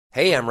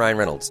Hey, I'm Ryan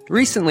Reynolds.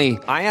 Recently,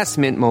 I asked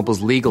Mint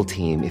Mobile's legal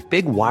team if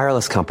big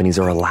wireless companies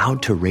are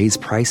allowed to raise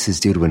prices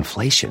due to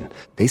inflation.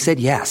 They said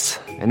yes.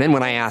 And then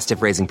when I asked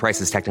if raising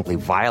prices technically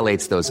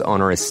violates those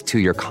onerous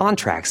two-year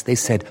contracts, they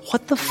said,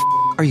 "What the f***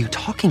 are you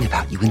talking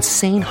about, you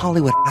insane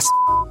Hollywood ass?"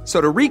 So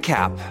to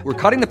recap, we're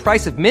cutting the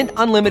price of Mint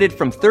Unlimited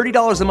from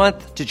 $30 a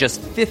month to just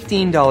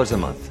 $15 a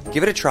month.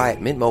 Give it a try at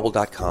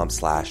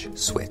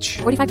mintmobile.com/switch.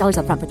 $45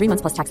 up front for 3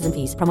 months plus taxes and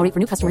fees. Promo rate for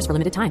new customers for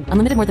limited time.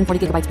 Unlimited more than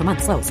 40 gigabytes per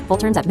month. Slows full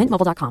terms at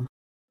mintmobile.com.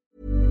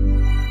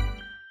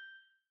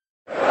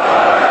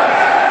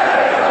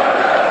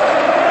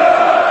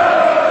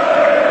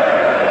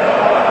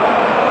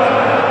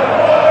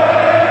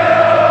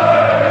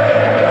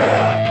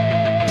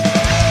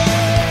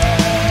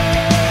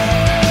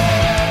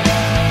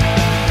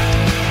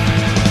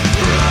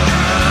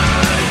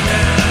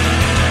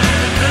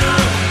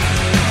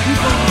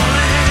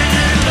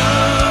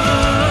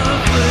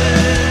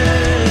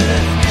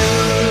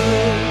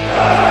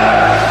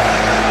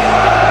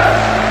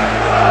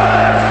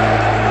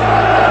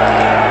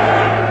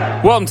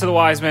 Welcome to the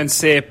Wise Men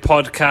Say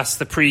podcast,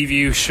 the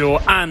preview show,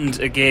 and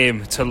a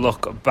game to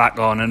look back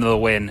on. Another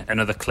win,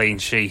 another clean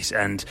sheet,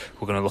 and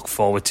we're going to look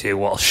forward to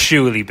what will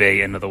surely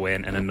be another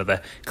win and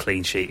another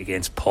clean sheet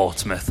against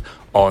Portsmouth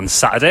on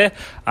Saturday.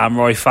 I'm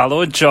Roy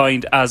Fallow,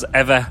 joined as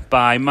ever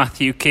by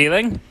Matthew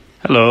Keeling.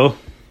 Hello.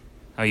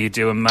 How are you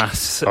doing,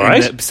 Matt? All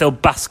right. Still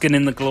basking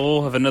in the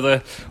glow of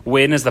another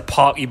win as the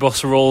party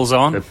bus rolls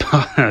on.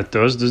 It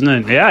does, doesn't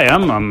it? Yeah, I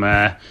am.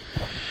 I'm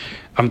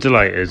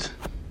delighted.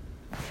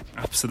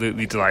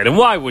 Absolutely delighted. And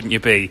why wouldn't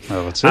you be?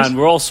 Oh, what's this? And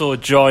we're also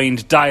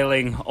joined,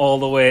 dialing all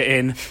the way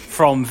in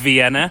from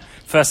Vienna.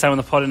 First time on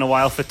the pod in a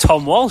while for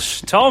Tom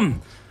Walsh.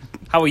 Tom,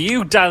 how are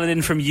you dialing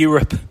in from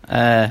Europe?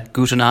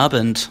 Guten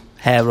Abend,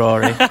 Herr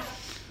Rory.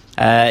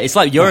 It's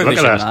like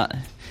Eurovision, that.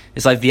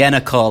 It's like Vienna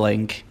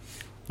calling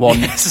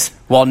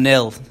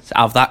 1-0.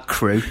 Have that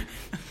crew.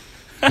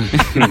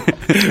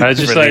 I'd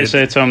just like to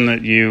say, Tom,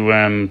 that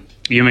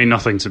you mean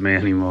nothing to me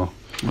anymore.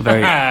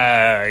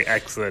 Very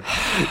excellent.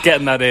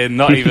 Getting that in.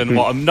 Not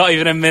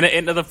even a minute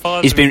into the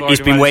pod. He's been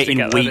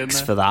waiting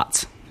weeks for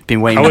that. Been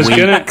waiting weeks.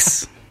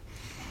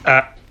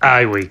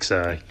 Weeks,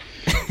 aye.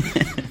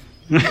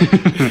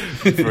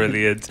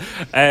 Brilliant.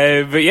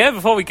 But yeah,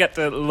 before we get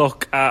to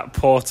look at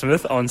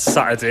Portsmouth on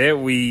Saturday,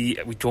 we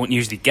don't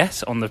usually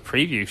get on the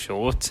preview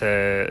show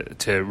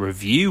to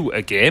review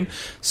a game.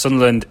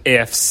 Sunderland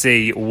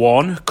AFC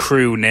 1,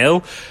 Crew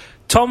 0.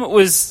 Tom, I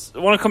want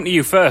to come to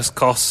you first,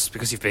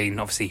 because you've been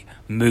obviously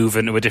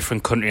moving to a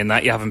different country and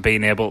that you haven't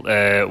been able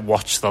to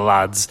watch the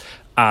lads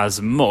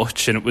as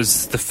much, and it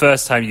was the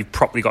first time you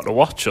properly got to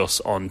watch us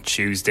on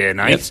Tuesday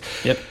night.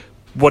 Yep.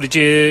 What did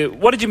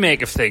you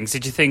make of things?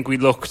 Did you think we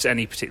looked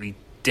any particularly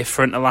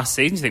different to last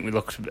season? Do you think we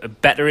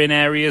looked better in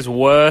areas,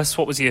 worse?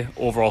 What was your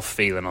overall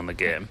feeling on the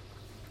game?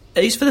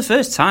 It's for the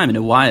first time in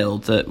a while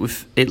that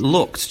it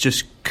looked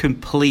just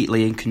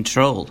completely in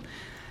control.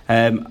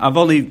 I've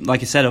only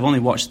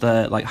watched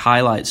the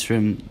highlights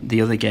from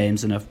the other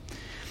games, and I've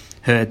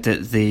heard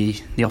that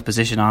the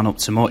opposition aren't up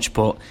to much,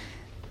 but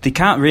they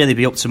can't really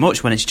be up to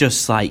much when it's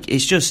just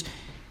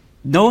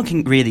no one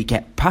can really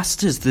get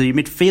past us. The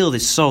midfield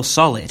is so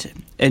solid,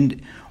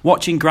 and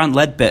watching Grant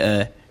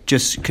Ledbetter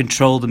just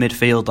control the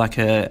midfield like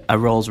a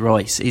Rolls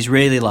Royce is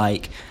really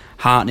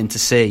heartening to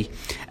see.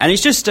 And it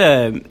was just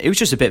a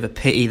bit of a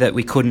pity that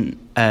we couldn't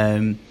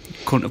have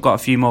got a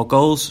few more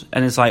goals.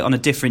 And it's on a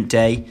different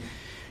day.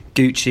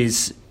 When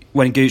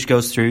Gooch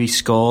goes through, he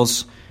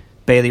scores.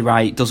 Bailey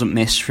Wright doesn't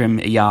miss from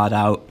a yard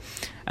out,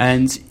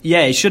 and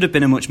yeah, it should have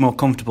been a much more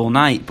comfortable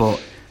night. But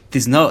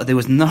there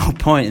was no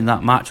point in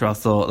that match where I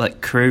thought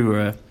that Crew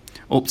were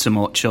up to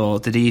much, or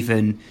did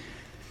even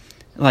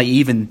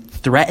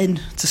threaten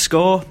to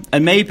score.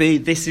 And maybe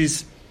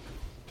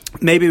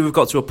we've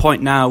got to a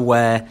point now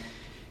where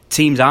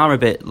teams are a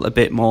bit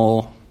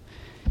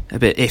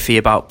iffy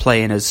about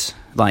playing us.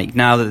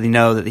 Now that they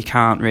know that they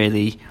can't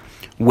really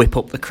whip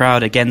up the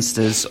crowd against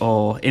us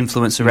or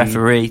influence the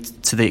referee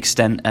to the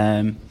extent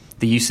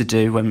they used to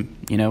do when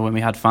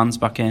we had fans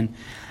back in.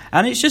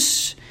 And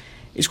it's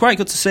quite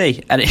good to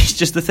see. And it's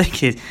just, the thing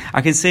is, I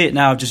can see it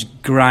now, just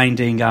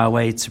grinding our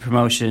way to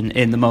promotion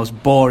in the most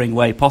boring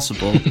way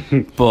possible,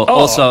 but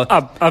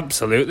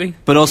absolutely,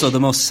 but also the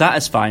most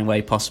satisfying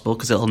way possible,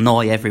 because it'll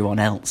annoy everyone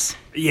else.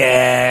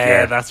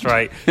 Yeah, that's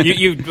right.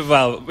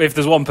 Well, if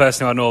there's one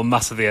person who I know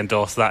massively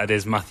endorse that, it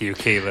is Matthew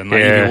Keelan.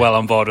 You'd be well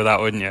on board with that,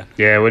 wouldn't you?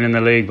 Yeah, winning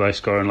the league by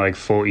scoring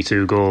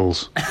 42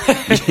 goals.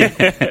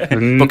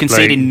 But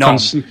conceding none.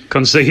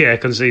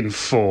 Conceding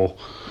 4.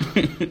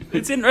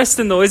 It's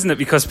interesting though, isn't it?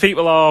 Because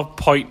people are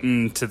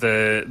pointing to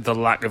the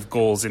lack of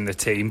goals in the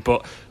team,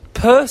 but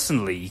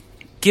personally,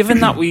 given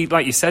that we,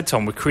 like you said,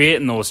 Tom, we're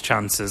creating those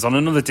chances. On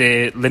another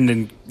day,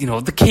 Linden,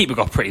 the keeper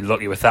got pretty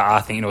lucky with that, I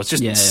think. It's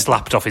just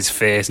slapped off his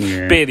face.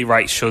 Yeah. Bailey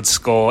Wright should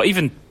score.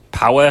 Even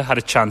Power had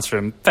a chance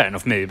from, fair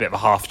enough, maybe a bit of a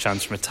half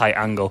chance from a tight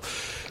angle.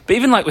 But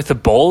even with the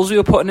balls we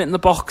were putting it in the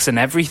box and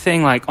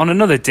everything, on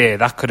another day,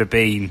 that could have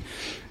been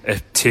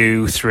a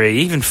 2-3,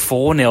 even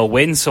 4-0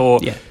 win. So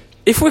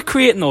if we're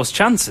creating those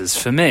chances,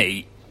 for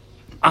me,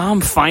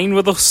 I'm fine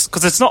with us,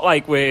 because it's not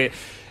like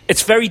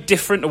it's very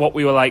different to what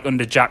we were like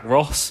under Jack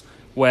Ross,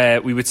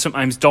 where we would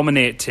sometimes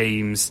dominate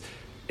teams.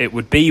 It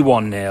would be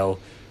 1-0.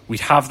 We'd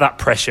have that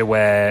pressure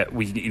where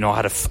we,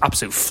 had an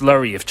absolute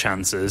flurry of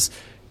chances,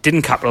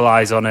 didn't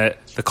capitalise on it.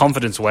 The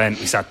confidence went.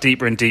 We sat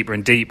deeper and deeper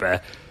and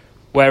deeper.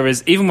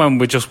 Whereas even when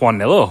we're just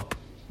 1-0 up,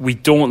 we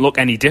don't look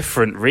any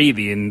different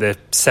really in the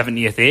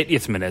 70th,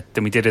 80th minute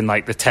than we did in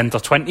like the 10th or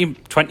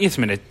 20th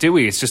minute, do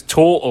we? It's just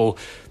total,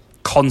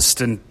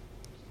 constant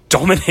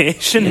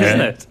domination,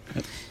 isn't it?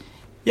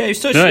 Yeah,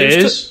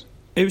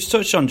 it was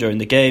touched on during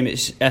the game.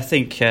 I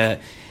think,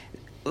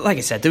 like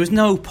I said, there was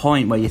no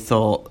point where you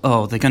thought,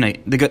 oh, they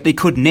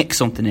could nick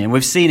something in.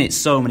 We've seen it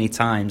so many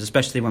times,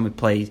 especially when we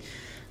play,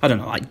 I don't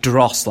know, like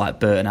Dross, like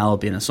Burton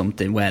Albion or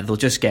something, where they'll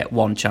just get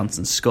one chance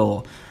and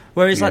score.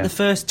 Whereas like the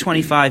first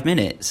 25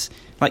 minutes,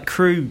 like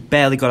Crewe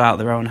barely got out of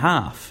their own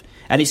half.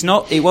 And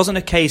it wasn't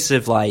a case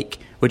of like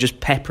we're just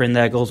peppering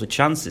their goals with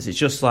chances. It's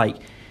just like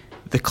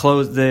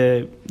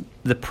the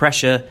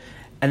pressure,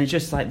 and it's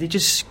just like they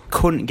just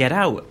couldn't get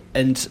out.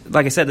 And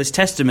like I said, there's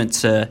testament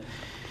to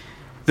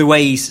the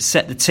way he's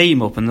set the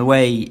team up and the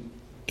way,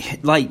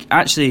 like,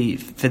 actually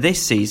for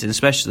this season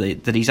especially,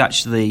 that he's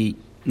actually,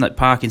 like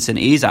Parkinson,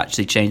 he's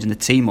actually changing the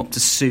team up to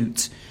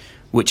suit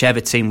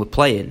whichever team we're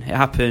playing. It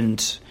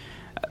happened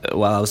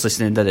while I was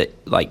listening that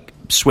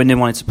Swindon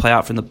wanted to play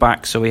out from the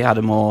back, so we had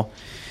a more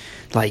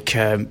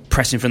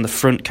pressing from the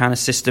front kind of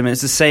system. And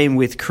it's the same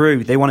with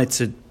Crewe. They wanted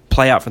to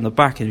play out from the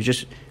back, and we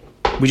just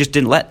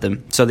didn't let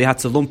them. So they had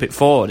to lump it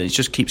forward, and it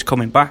just keeps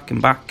coming back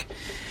and back.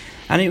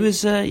 And it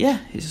was,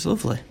 it's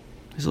lovely.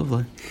 It's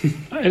lovely.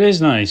 It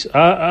is nice.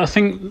 I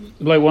think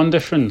one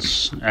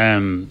difference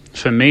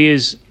for me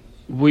is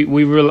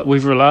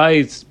we've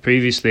relied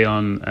previously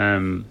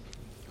on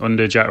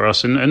under Jack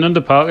Ross and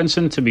under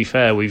Parkinson. To be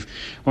fair, when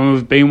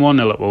we've been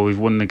 1-0 up, well, we've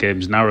won the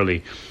games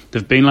narrowly.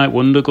 They've been like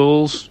wonder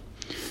goals.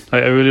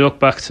 Like I really look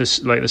back to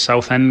like the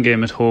Southend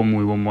game at home,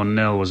 we won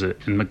 1-0. Was it?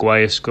 And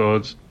Maguire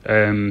scored.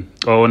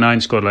 O'Neill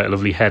scored like a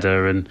lovely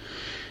header. And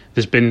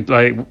there's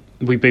been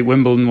we beat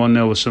Wimbledon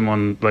 1-0 with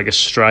someone like a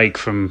strike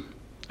from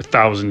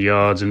 1,000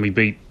 yards, and we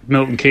beat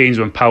Milton Keynes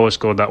when Power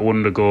scored that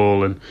wonder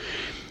goal. And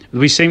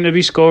we seem to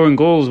be scoring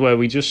goals where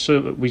we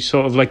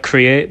sort of like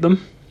create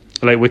them.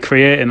 Like we're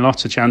creating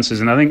lots of chances,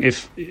 and I think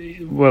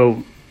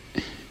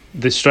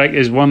the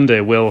strikers one day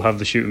will have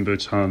the shooting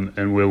boots on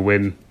and we'll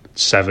win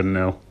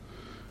 7-0.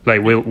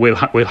 Like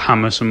we'll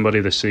hammer somebody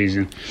this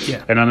season.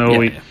 Yeah. And I know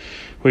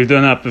we've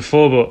done that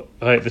before,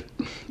 but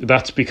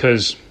that's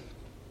because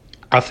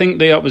I think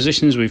the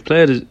oppositions we've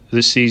played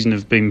this season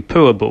have been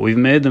poor, but we've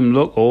made them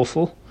look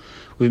awful.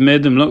 We've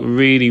made them look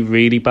really,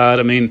 really bad.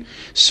 I mean,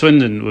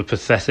 Swindon were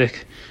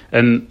pathetic,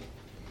 and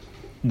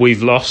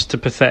we've lost to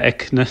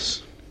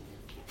patheticness.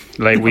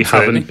 Like we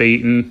hadn't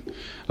beaten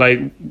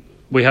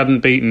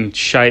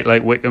shite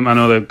like Wickham. I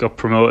know they got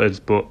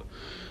promoted, but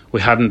we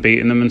hadn't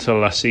beaten them until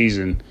last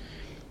season.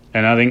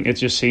 And I think it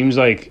just seems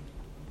like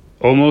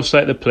almost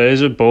like the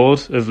players are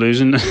bored of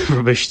losing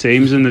rubbish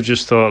teams, and they've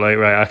just thought like,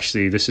 right,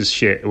 actually this is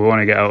shit. We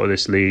want to get out of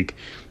this league.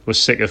 We're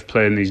sick of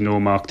playing these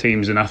no-mark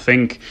teams. And I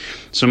think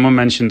someone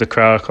mentioned the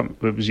crowd.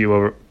 It was you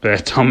or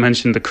Tom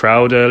mentioned the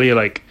crowd earlier.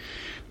 Like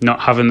not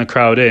having the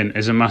crowd in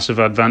is a massive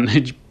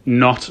advantage.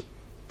 Not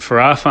for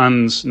our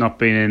fans not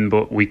being in,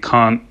 but we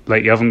can't,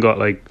 like, you haven't got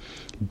like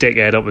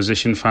dickhead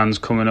opposition fans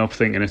coming up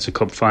thinking it's a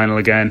cup final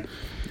again.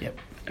 Yep.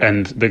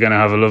 And they're going to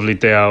have a lovely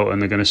day out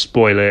and they're going to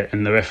spoil it,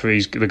 and the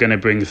referees, they're going to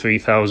bring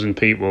 3,000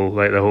 people,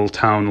 like the whole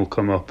town will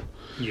come up.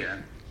 Yeah.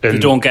 And you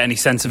don't get any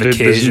sense of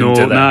occasion,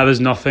 there's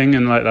nothing,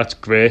 and like that's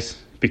great,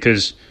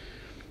 because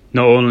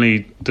not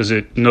only does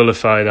it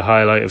nullify the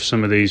highlight of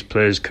some of these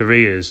players'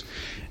 careers,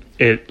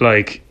 it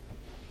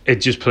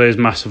just plays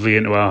massively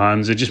into our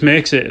hands. It just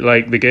makes it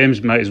like the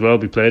games might as well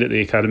be played at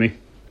the academy.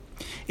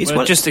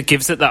 It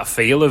gives it that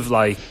feel of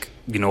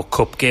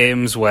cup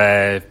games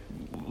where,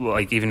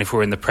 like, even if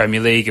we're in the Premier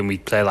League and we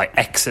play like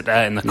Exeter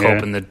in the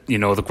cup, and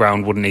the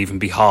ground wouldn't even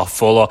be half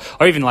full,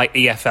 or even like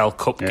EFL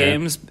Cup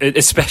games,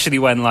 especially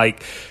when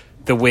like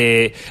the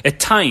way at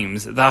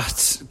times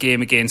that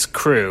game against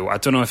Crewe, I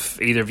don't know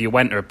if either of you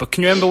went to it, but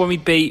can you remember when we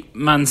beat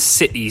Man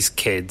City's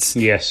kids?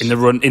 Yes. in the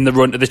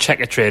run to the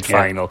Checker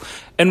final,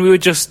 and we were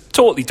just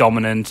totally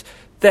dominant.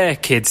 Their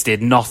kids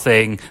did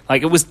nothing.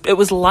 Like it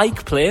was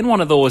like playing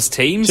one of those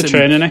teams. It's a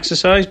training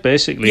exercise,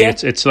 basically. Yeah.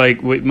 It's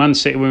like with Man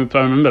City. I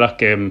remember that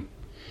game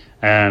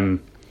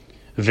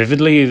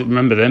vividly. I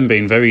remember them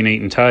being very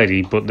neat and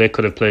tidy, but they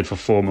could have played for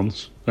 4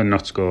 months and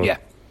not scored. Yeah.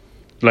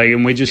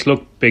 And we just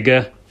look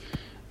bigger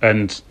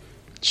and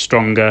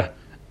stronger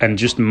and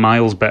just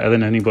miles better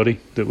than anybody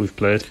that we've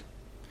played.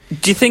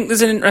 Do you think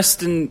there's an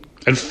interesting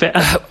and fit?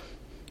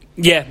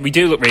 Yeah, we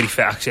do look really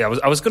fit, actually.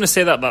 I was going to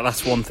say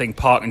that's one thing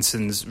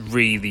Parkinson's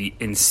really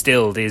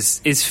instilled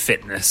is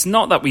fitness.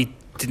 Not that we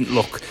didn't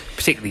look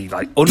particularly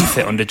like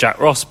unfit under Jack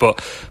Ross,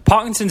 but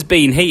Parkinson's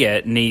been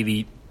here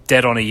nearly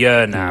dead on a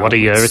year now. What a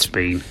year it's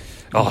been.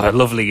 Oh, a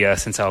lovely year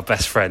since our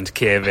best friend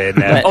came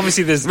in.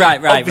 Obviously, there's right.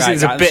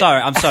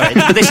 I'm sorry.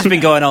 But this has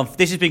been going on.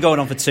 This has been going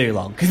on for too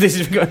long. This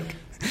has been going.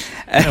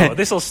 No,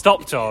 this will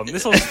stop, Tom.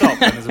 This will stop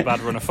when there's a bad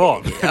run of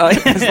form.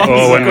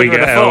 Or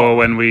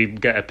when we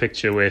get a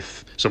picture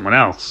with someone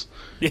else.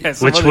 Yeah,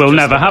 which will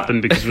never happen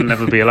because we'll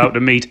never be allowed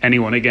to meet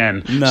anyone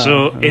again. No.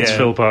 So it's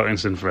Phil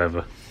Parkinson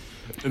forever.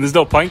 And there's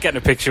no point getting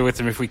a picture with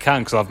him if we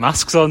can because I have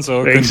masks on.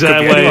 So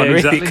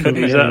Exactly.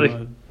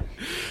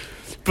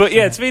 But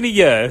yeah, it's been a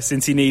year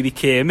since he nearly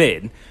came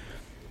in.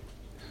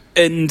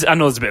 And I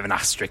know there's a bit of an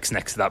asterisk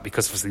next to that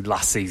because obviously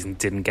last season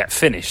didn't get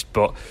finished.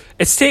 But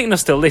it's taken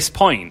us till this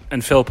point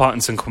and Phil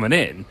Parkinson coming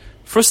in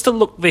for us to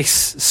look this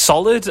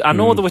solid. I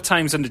know there were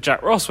times under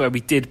Jack Ross where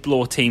we did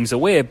blow teams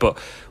away, but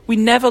we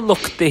never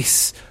looked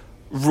this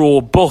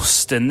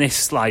robust and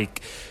this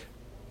like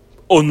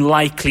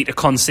unlikely to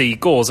concede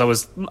goals. I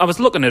was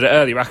looking at it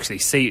earlier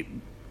actually,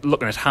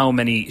 looking at how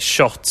many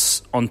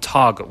shots on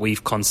target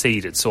we've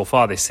conceded so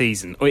far this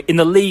season. In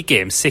the league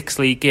games, 6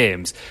 league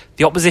games,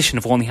 the opposition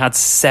have only had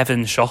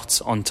 7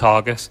 shots on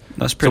target.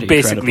 That's pretty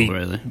basically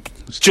incredible, really.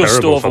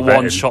 Just over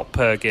 1 shot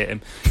per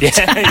game.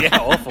 Yeah,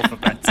 awful for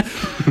bets.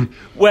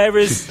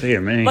 Whereas,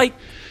 dear me. like,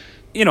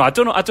 you know, I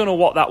don't know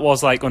what that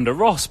was like under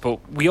Ross,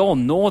 but we all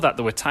know that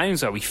there were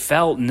times where we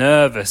felt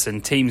nervous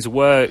and teams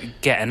were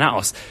getting at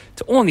us.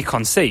 To only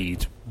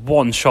concede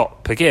 1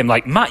 shot per game,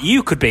 like Matt,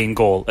 you could be in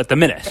goal at the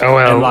minute. Oh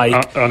well, and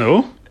like, I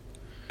know.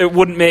 It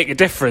wouldn't make a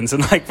difference,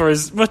 and like for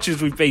as much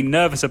as we've been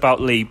nervous about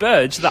Lee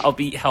Burge, that'll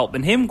be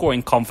helping him grow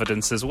in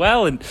confidence as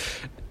well. And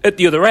at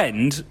the other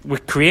end, we're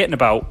creating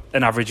about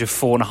an average of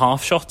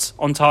 4.5 shots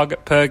on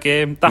target per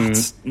game.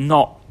 That's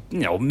not, you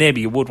know,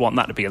 maybe you would want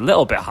that to be a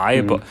little bit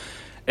higher, but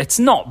it's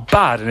not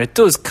bad, and it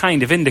does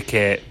kind of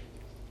indicate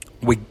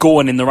we're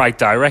going in the right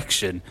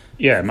direction.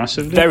 Yeah,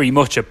 massively. Very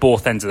much at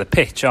both ends of the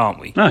pitch, aren't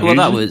we? No, well,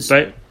 that was...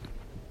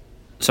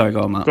 Sorry,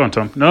 go on, Matt. Go on,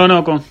 Tom.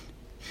 No, go on.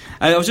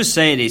 I was just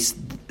saying,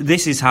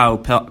 this is how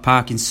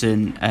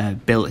Parkinson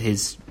built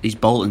his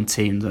Bolton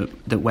team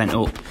that went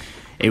up.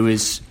 It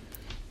was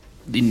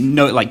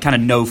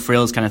no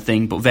frills kind of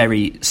thing, but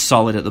very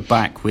solid at the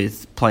back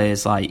with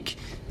players like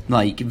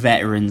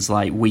veterans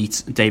like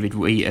David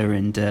Wheater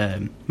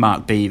and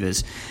Mark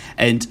Beavers.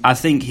 And I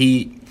think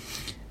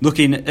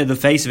looking at the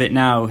face of it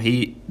now,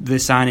 the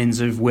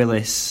signings of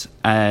Willis,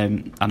 I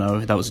know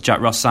that was a Jack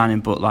Ross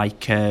signing, but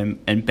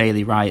and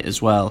Bailey Wright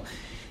as well.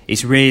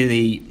 It's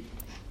really,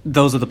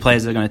 those are the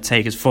players that are going to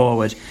take us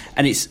forward.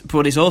 And it's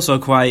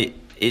also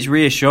it's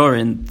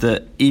reassuring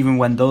that even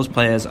when those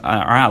players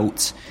are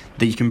out,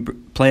 that you can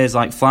players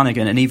like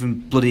Flanagan and even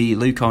bloody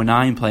Luke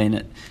O'Nien playing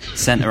at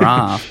centre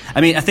half.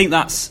 I mean, I think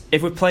that's,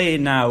 if we're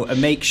playing now a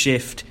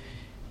makeshift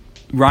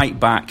right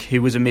back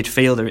who was a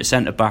midfielder at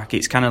centre back,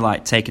 it's kind of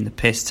like taking the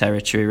piss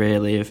territory,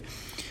 really.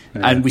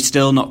 And we're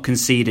still not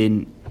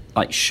conceding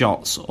like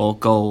shots or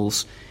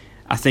goals.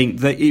 I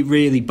think that it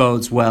really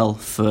bodes well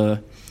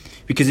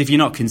because if you're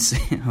not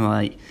conceding,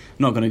 like, I'm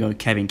not going to go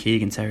Kevin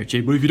Keegan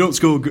territory, but if you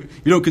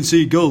don't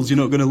concede goals, you're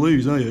not going to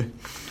lose, are you?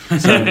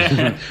 So,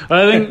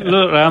 I think,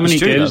 look, how many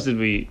games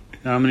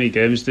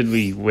did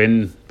we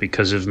win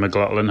because of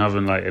McLaughlin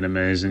having like an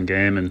amazing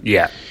game? And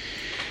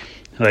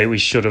like, we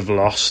should have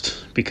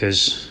lost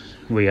because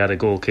we had a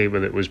goalkeeper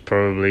that was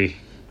probably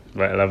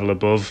like a level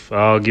above,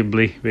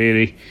 arguably,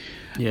 really.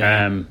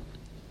 Yeah.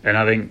 And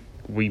I think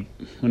we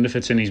wonder if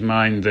it's in his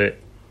mind that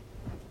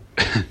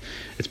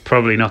it's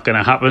probably not going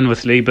to happen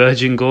with Lee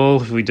Burge in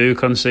goal if we do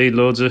concede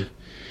loads of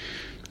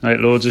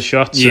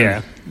shots.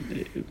 Yeah.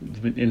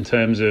 And in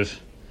terms of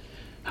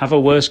have a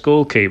worse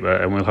goalkeeper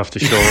and we'll have to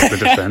shore up the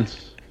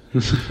defence.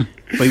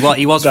 But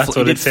he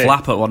did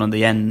flap at one on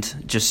the end.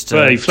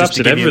 He flaps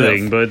at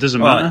everything, but it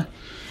doesn't matter.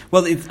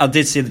 Well, I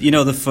did see,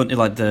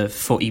 the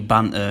footy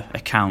banter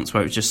accounts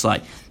where it's just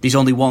like, there's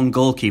only one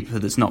goalkeeper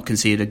that's not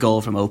conceded a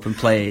goal from open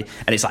play,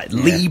 and it's like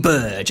Lee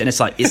Burge, and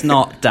it's like, it's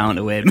not down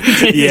to him.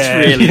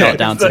 It's really not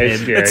down to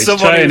him. He's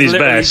trying his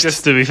best,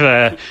 just to be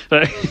fair.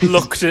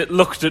 looked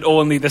at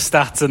only the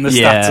stats and the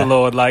stats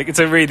alone. Like, it's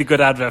a really good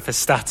advert for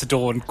stats,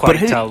 don't quite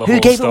tell the whole story.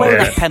 Who gave away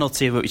that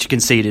penalty which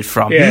conceded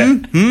from? Yeah.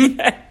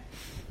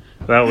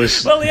 That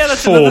was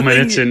 4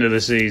 minutes into the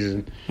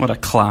season. What a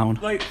clown.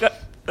 Like,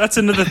 that's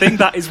another thing.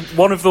 That is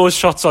one of those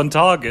shots on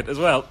target as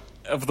well.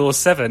 Of those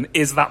 7,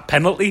 is that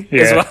penalty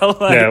as well?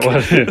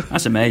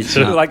 That's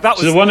amazing.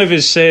 So one of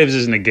his saves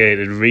is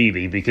negated,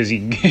 really, because he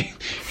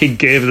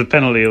gave the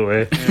penalty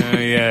away.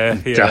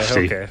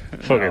 Dafty. Okay.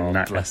 Fucking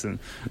bless him.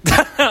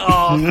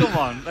 Come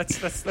on,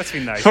 let's be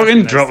nice.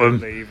 Fucking drop him.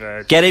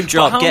 Get him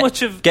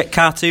dropped. Get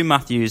Cartoon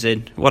Matthews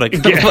in. What a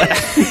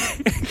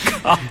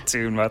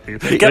Cartoon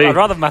Matthews. I'd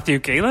rather Matthew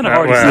Keelan. I've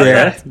already said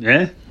that.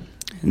 Yeah.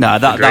 No,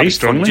 that'd be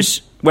strongly.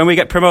 Just when we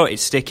get promoted,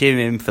 stick him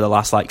in for the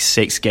last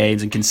 6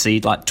 games and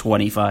concede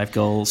 25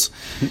 goals.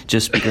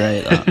 Just be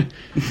great. That.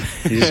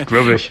 He's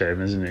rubbish,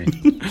 him, isn't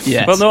he?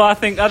 Yes. Well, no, I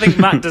think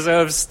Matt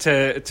deserves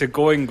to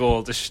go in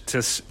goal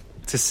to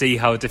see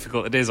how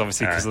difficult it is.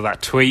 Obviously, because of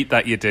that tweet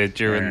that you did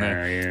during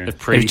the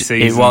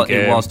pre-season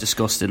game. It was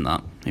disgusting.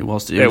 That it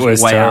was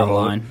way terrible. out of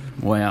line.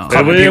 Way out.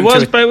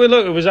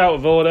 It was out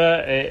of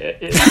order.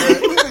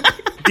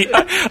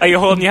 Are you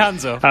holding your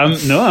hands up?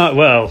 No,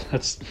 well,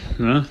 that's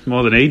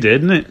more than he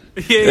did, isn't it?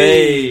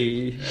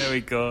 Hey. There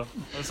we go.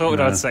 I thought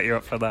I'd set you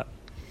up for that.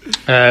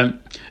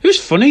 It was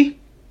funny.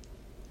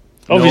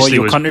 Obviously,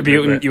 you were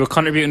contributing. You were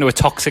contributing to a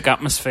toxic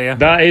atmosphere.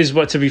 That is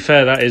what. To be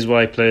fair, that is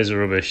why players are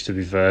rubbish. To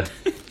be fair,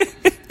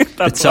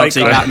 The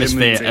toxic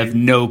atmosphere of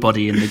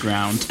nobody in the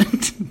ground.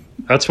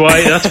 that's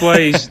why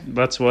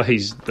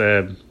he's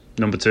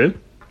number 2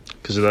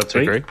 because of that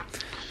tweet.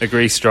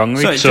 Agree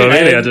strongly. So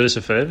really, I did us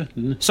a favour.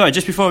 Sorry,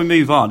 just before we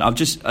move on, I've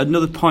just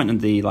another point on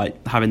the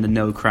having the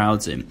no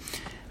crowds in.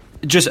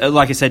 Just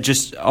like I said,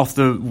 just off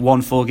the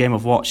 1-4 game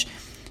I've watched,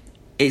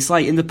 it's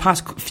like in the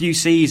past few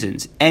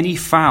seasons, any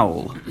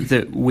foul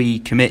that we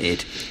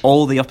committed,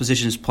 all the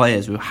opposition's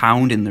players were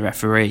hounding the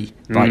referee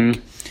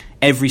like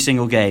every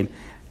single game.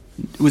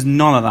 There was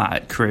none of that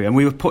at Crewe, and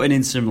we were putting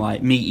in some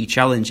like meaty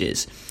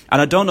challenges.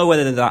 And I don't know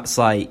whether that's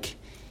like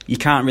you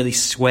can't really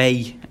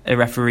sway a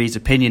referee's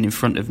opinion in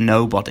front of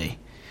nobody,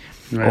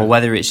 or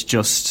whether it's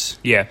just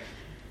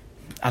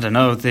I don't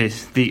know.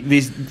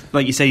 These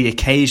like you say, the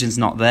occasion's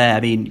not there. I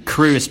mean,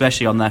 Crewe,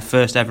 especially on their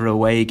first ever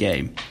away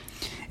game,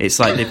 it's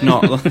like they've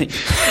not.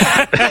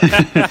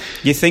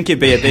 You think it'd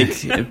be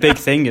a big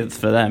thing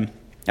for them.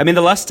 I mean,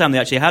 the last time they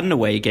actually had an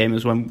away game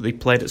was when they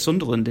played at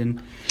Sunderland in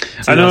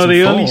 2004. I know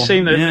they only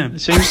seem that it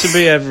seems to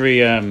be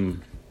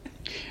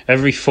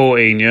every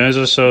 14 years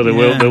or so they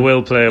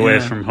will play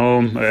away from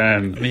home. I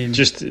mean,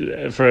 just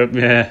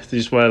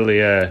while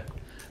they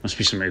must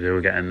be something they were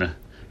getting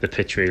the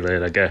pitch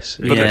relayed, I guess.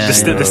 But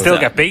they still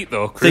get beat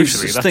though.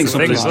 Crucially, that's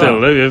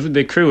the thing.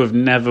 The Crew have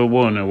never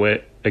won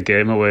a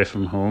game away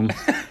from home.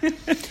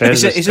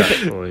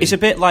 It's a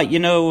bit like, you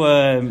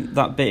know,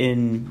 that bit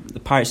in the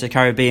Pirates of the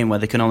Caribbean where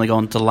they can only go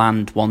onto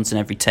land once in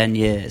every 10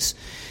 years.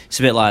 It's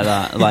a bit like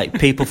that. Like,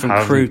 people from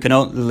Crewe can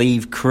only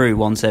leave Crewe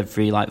once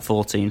every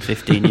 14,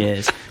 15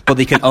 years, but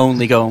they can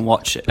only go and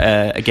watch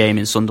a game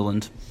in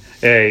Sunderland.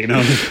 Yeah, you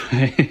know.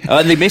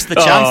 And they missed the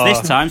chance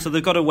this time, so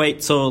they've got to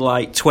wait till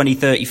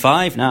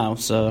 2035 now.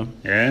 So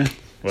yeah.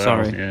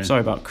 Well,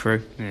 sorry about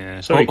Crewe. Yeah,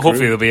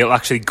 hopefully they'll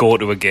actually go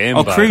to a game.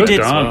 Crewe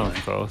did.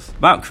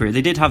 About Crewe,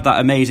 they did have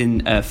that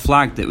amazing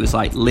flag that was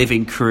like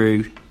 "Living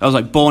Crewe." I was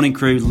like "Born in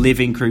Crewe,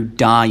 living Crewe,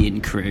 dying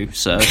Crewe."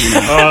 So, you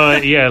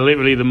know.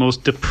 Literally the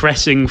most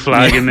depressing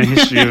flag in the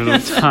history of the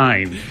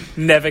time.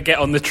 Never get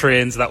on the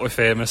trains that we're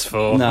famous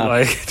for.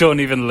 No.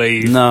 Don't even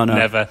leave. No.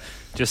 Never.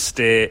 Just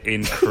stay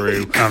in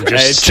Crewe. I'm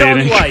just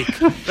Charlie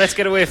Wyke. Let's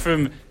get away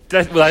from.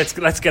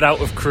 Let's get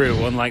out of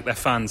Crewe, unlike their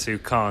fans who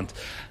can't.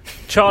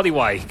 Charlie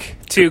Wyke,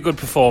 2 good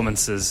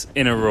performances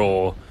in a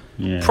row.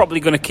 Yeah. Probably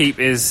going to keep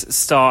his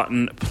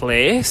starting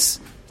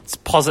place. It's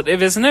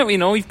positive, isn't it? You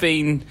know, we've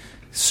been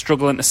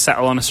struggling to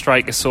settle on a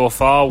striker so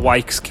far.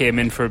 Wyke's came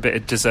in for a bit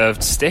of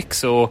deserved stick,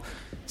 so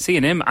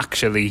seeing him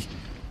actually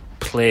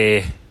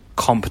play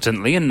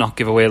competently and not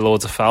give away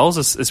loads of fouls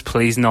is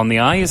pleasing on the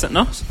eye, is it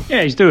not?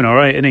 Yeah, he's doing all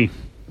right, isn't he?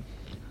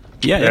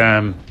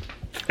 Yeah.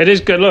 It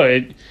is good.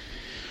 Look,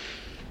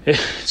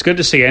 it's good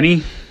to see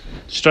any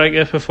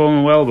striker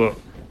performing well, but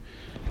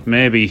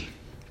maybe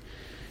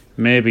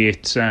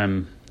it's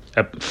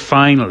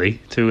finally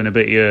 2 and a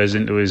bit years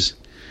into his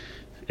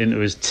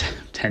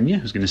tenure.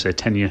 I was going to say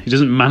tenure. He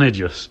doesn't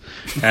manage us.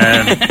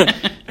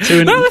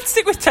 Let's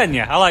stick with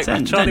tenure. I like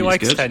that. Charlie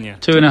Wyke's tenure.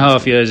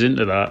 2.5 years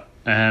into that,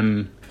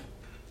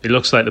 it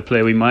looks like the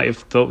player we might have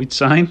thought we'd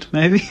signed.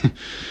 Maybe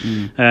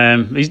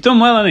he's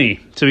done well, hasn't he?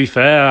 To be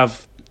fair,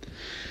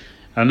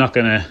 I'm not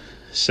going to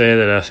say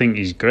that I think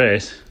he's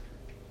great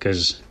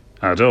because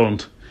I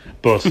don't.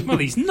 But well,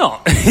 he's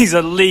not. He's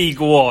a League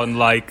One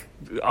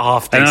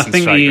half decent. And I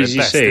think striker as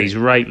you say, he's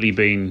rightly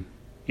been,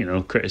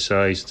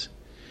 criticised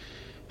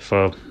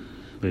for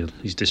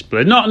his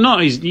display.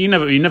 You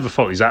never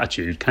fault his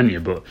attitude, can you?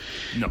 But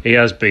he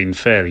has been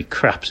fairly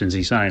crap since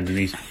he signed, and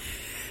he's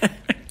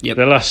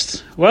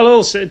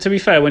to be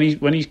fair,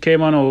 when he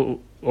came on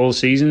all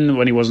season,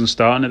 when he wasn't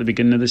starting at the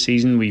beginning of the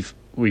season,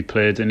 we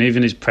played, and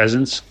even his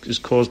presence has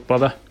caused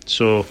bother.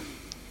 So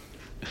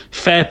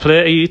fair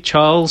play to you,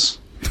 Charles.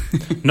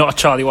 Not a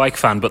Charlie Wyke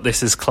fan, but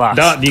this is class.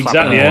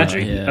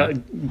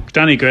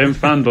 Danny Graham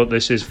fan, but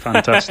this is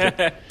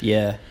fantastic.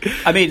 Yeah,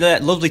 I mean,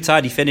 that lovely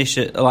tidy finish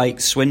at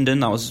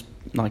Swindon. That was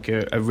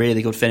a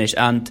really good finish.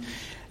 And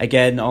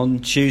again on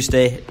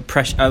Tuesday,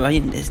 pressure. I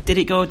mean, did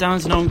it go down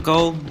as an own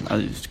goal?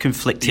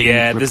 Conflicting.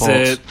 Yeah,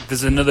 reports.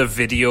 there's another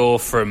video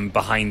from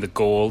behind the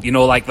goal.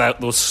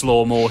 Those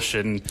slow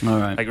motion,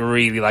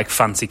 really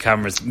fancy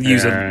cameras.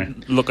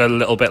 Look a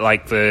little bit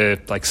like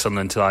the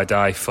Sunderland Till I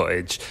Die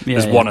footage.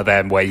 There's one of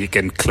them where you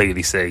can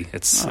clearly see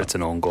it's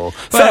an own goal.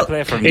 Fair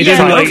play from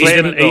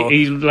him.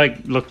 He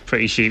looked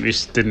pretty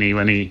sheepish, didn't he,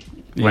 when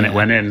it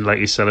went in,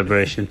 his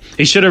celebration.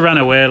 He should have ran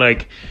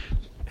away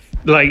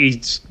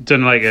he's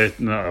done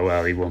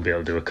he won't be able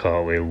to do a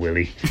cartwheel, will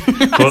he?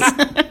 But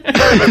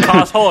a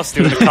cart horse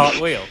doing a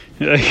cartwheel.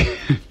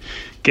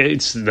 He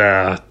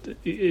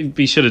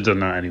should have done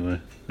that anyway.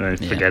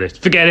 Forget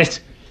it.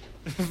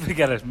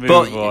 Forget it.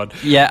 Move on.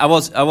 Yeah, I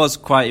was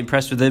quite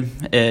impressed with him.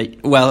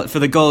 Well, for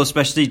the goal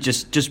especially,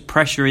 just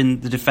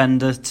pressuring the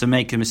defender to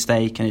make a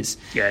mistake, and it's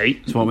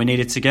what we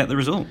needed to get the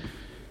result.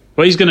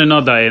 Well, he's going to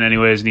nod that in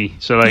anyway, isn't he?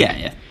 So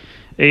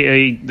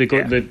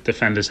The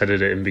defenders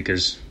headed it in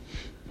because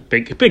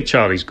big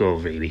Charlie's goal,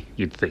 really.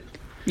 You'd think.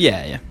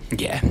 Yeah.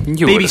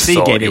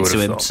 BBC gave it to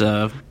him,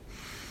 so.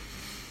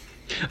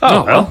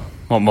 Oh well.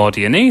 What more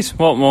do you need?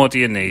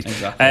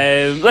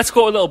 Exactly. Let's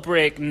go a little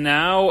break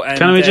now. And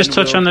can we just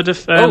touch on the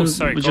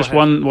just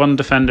one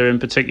defender in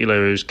particular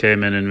who's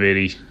came in and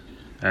really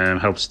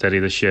helped steady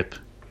the ship,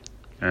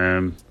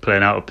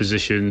 playing out of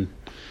position.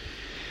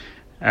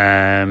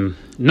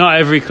 Not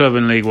every club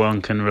in League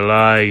One can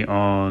rely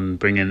on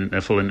bringing a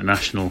full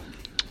international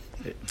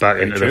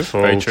back into the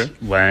fold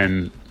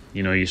when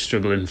you're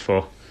struggling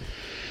for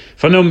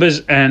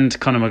numbers. And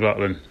Conor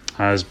McLaughlin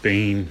has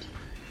been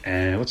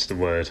what's the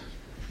word?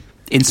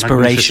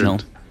 Inspirational.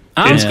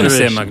 I was going to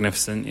say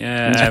magnificent.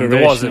 Yeah,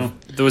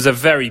 there was a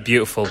very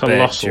beautiful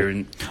bit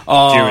during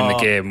the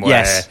game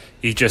where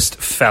he just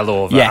fell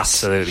over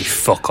absolutely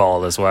fuck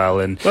all as well,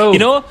 and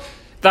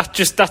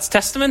that's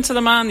testament to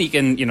the man. He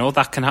can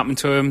that can happen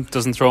to him.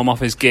 Doesn't throw him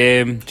off his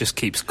game. Just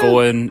keeps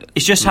going.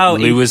 It's just how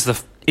it's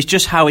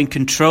just how in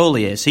control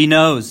he is. He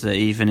knows that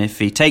even if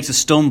he takes a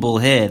stumble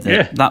here,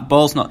 that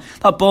ball's not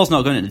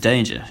going into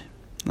danger.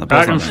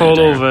 I can fall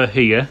over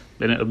here,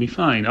 then it'll be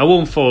fine. I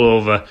won't fall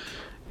over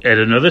at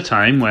another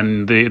time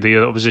when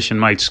the opposition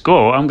might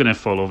score. I'm going to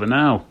fall over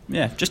now.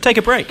 Yeah, just take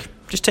a break.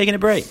 Just taking a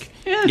break.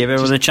 Yeah, give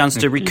everyone a chance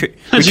to recuperate.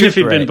 Imagine if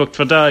he'd been booked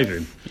for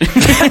diving. No,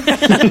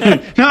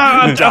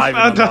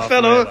 I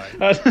fell over.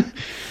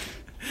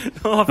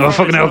 Oh,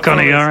 fucking hell,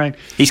 Connie, all right.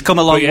 He's come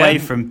a long way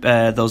from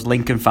those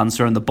Lincoln fans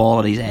throwing the ball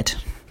at his head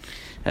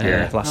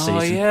last season.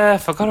 Oh, yeah, I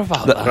forgot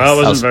about that. That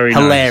wasn't very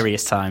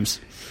hilarious times.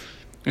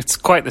 It's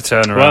quite the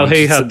turnaround. Well,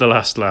 he had the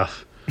last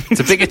laugh. It's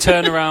a bigger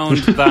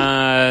turnaround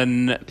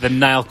than the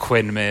Niall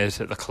Quinn made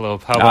at the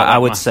club. How about I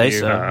would say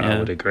so. I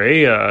would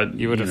agree.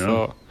 You would have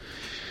thought.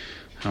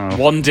 Oh.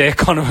 One day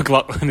Conor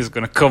McLaughlin is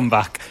going to come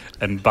back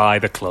and buy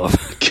the club.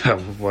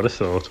 What a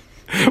thought.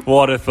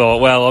 What a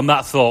thought. Well, on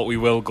that thought, we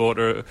will go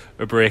to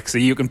a break, so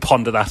you can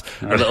ponder that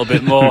a little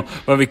bit more.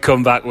 When we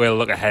come back, we'll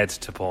look ahead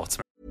to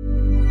Portsmouth.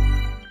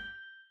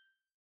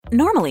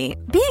 Normally,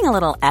 being a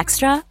little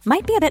extra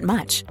might be a bit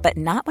much, but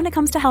not when it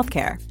comes to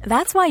healthcare.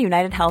 That's why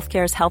United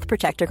Healthcare's Health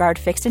Protector Guard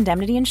fixed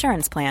indemnity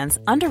insurance plans,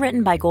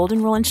 underwritten by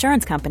Golden Rule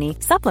Insurance Company,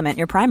 supplement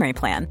your primary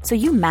plan so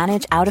you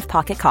manage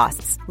out-of-pocket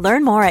costs.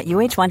 Learn more at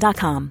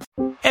uh1.com.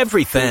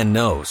 Every fan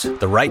knows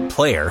the right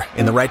player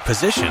in the right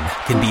position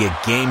can be a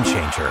game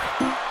changer.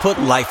 Put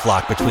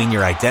LifeLock between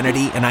your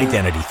identity and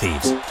identity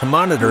thieves to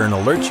monitor and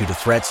alert you to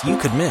threats you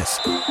could miss.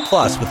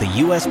 Plus, with a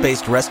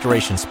U.S.-based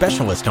restoration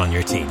specialist on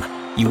your team,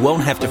 you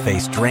won't have to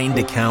face drained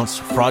accounts,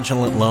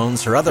 fraudulent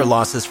loans, or other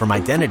losses from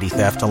identity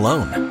theft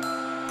alone.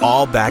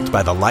 All backed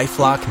by the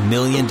LifeLock $1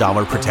 Million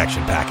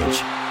Protection Package.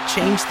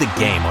 Change the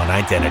game on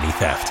identity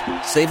theft.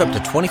 Save up to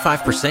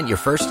 25% your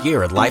first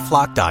year at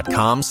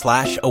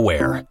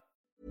LifeLock.com/aware.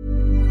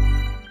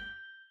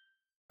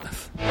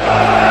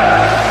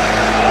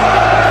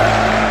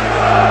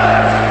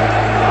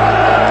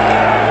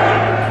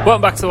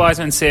 Welcome back to the Wise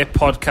Men Say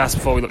podcast.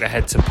 Before we look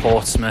ahead to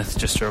Portsmouth,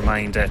 just a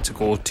reminder to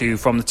go to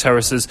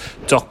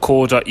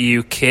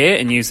fromtheterraces.co.uk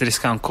and use the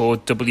discount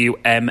code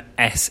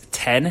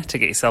WMS10 to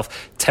get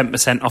yourself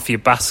 10% off your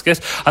basket.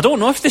 I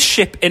don't know if they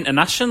ship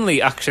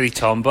internationally, actually,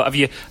 Tom, but have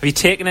you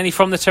taken any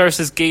From the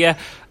Terraces gear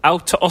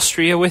out to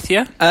Austria with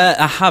you?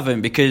 I haven't,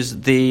 because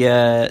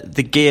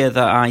the gear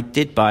that I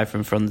did buy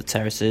from the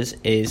Terraces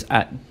is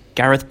at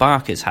Gareth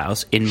Barker's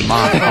house on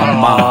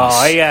Mars.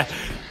 Oh, yeah.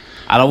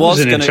 And it was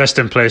an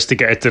interesting place to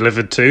get it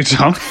delivered to,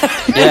 Tom.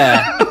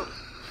 Yeah.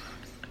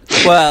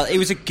 Well, it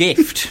was a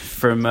gift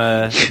from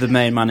the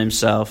main man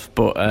himself.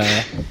 But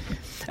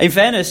in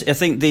fairness, I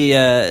think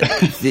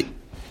the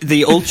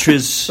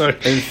ultras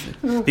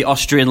of the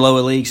Austrian lower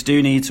leagues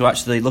do need to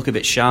actually look a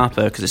bit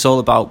sharper, because it's all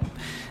about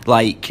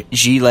like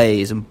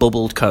gilets and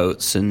bubbled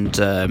coats and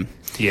they're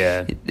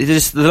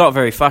not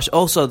very fashionable.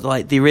 Also,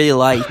 like they really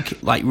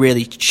like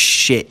really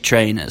shit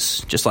trainers,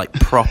 just like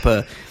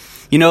proper.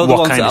 You know, the what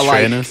ones kind that of are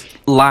trainers? Like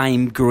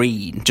lime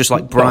green, just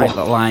like bright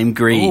lime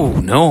green. Oh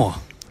no!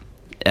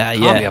 Yeah,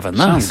 I'll be having that.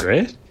 Sounds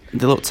great.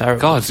 They look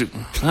terrible. God,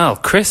 well,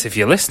 Chris, if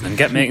you're listening,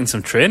 get making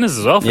some trainers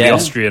as well for the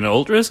Austrian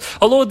ultras.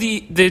 Although they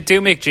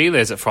do make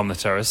gilets at From the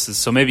Terraces,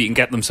 so maybe you can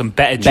get them some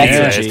better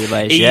gilets.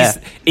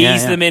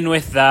 Ease them in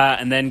with that,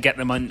 and then get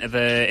them into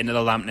the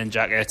Lampton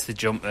jackets, the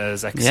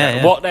jumpers, etc.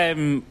 Yeah. What?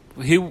 Who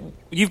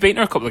you've been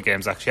to a couple of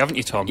games actually, haven't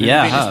you, Tom?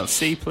 Yeah, Have you I been have. to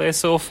see play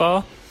so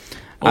far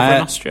over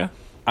in Austria?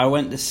 I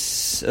went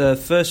this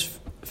first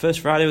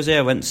Friday I was here,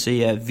 I went to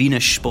see Wiener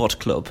Sport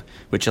Club,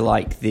 which are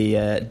like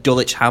the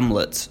Dulwich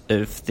Hamlet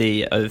of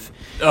Vienna.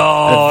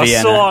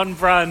 So on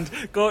brand.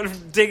 Go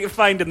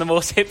finding the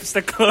most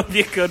hipster club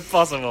you could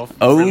possible.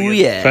 Oh, Brilliant.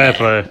 yeah. Fair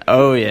play.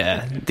 Oh,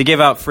 yeah. They give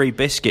out free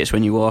biscuits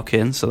when you walk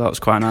in, so that was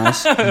quite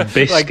nice.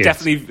 Biscuits. Like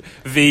definitely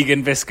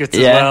vegan biscuits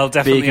as well.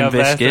 Definitely vegan have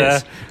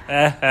biscuits.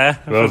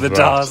 For the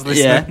Dars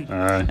listening.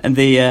 Yeah. And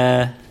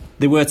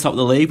they were top of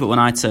the league, but when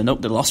I turned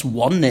up, they lost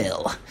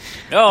 1-0.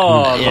 Oh,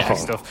 lovely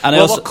stuff. And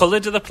well, also, what colour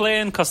do they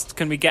play in? Because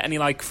can we get any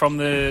from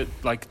the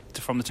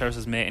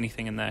terraces, mate?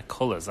 Anything in their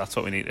colours? That's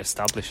what we need to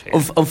establish here.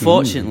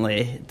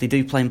 Unfortunately, they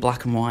do play in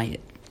black and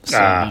white. So,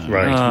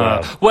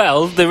 right.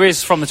 Well, there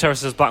is from the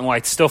terraces black and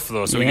white stuff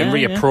though, so we can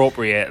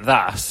reappropriate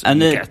that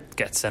and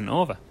get sent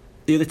over.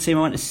 The other team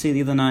I went to see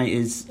the other night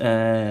is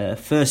they're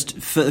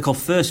called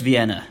First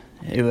Vienna,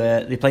 who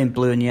they play in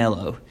blue and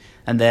yellow.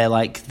 And they're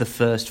like the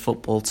first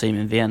football team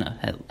in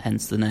Vienna,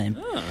 hence the name.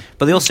 Oh.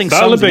 But they all sing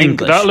songs in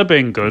English. That'll have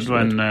been good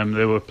when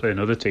they were playing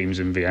other teams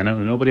in Vienna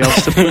and nobody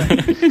else to play.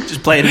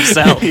 Just playing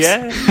themselves.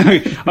 Yeah.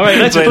 All right,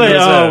 let's play.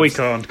 Oh, we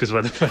can't because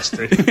we're the first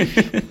team.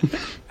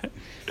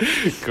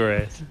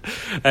 Great.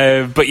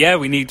 But yeah,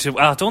 we need to.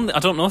 I don't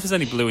know if there's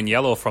any blue and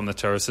yellow from the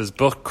terraces,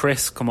 but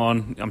Chris, come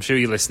on, I'm sure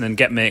you're listening.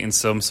 Get making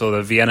some so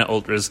the Vienna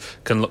Ultras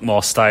can look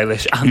more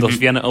stylish, and those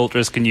Vienna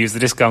Ultras can use the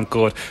discount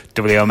code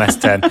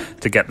WMS10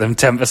 to get them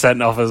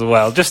 10% off as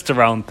well, just to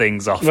round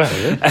things off. Well,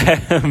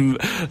 yeah.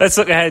 Let's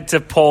look ahead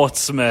to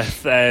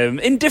Portsmouth.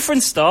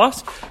 Indifferent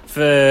start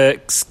for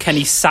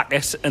Kenny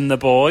Jackett and the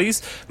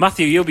boys.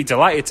 Matthew, you'll be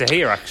delighted to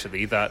hear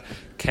actually that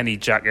Kenny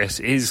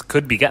Jackett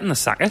could be getting the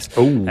Sackett.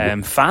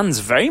 Fans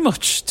very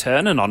much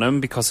turning on him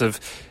because of,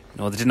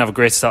 they didn't have a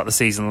great start of the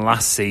season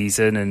last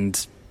season,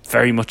 and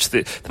very much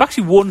they've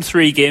actually won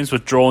 3 games,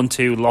 but drawn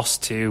 2,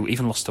 lost 2,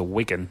 even lost to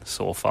Wigan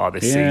so far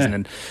this season,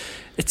 and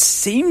it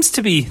seems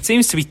to be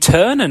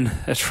turning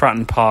at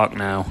Fratton Park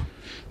now.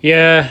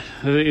 Yeah,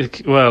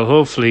 well,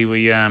 hopefully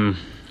we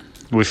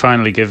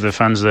finally give the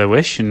fans their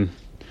wish and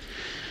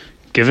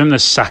give him the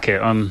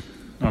Sackett on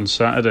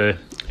Saturday.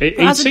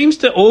 He seems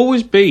to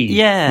always be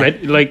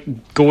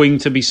going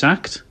to be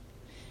sacked.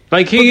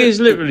 Like he is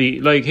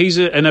literally he's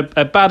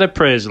a bad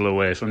appraisal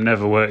away from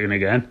never working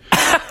again.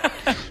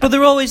 But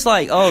they're always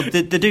like,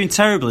 they're doing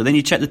terribly. Then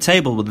you check the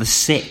table with the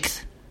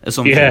 6th or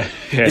something. Yeah.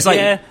 It's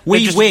like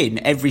we win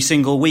every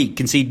single week,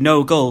 concede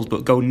no goals,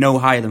 but go no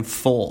higher than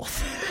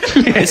 4th.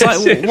 It's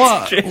like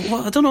what?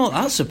 I don't know what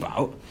that's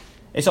about.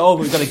 It's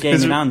we've got a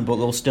game in hand, but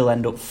they'll still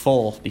end up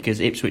 4th because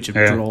Ipswich have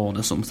drawn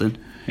or something.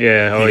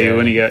 Yeah, you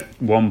only get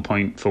 1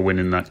 point for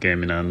winning that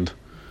game in hand.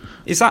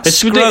 Is that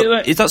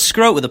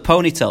Scroat with a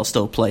ponytail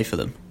still play for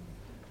them?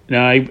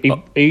 No,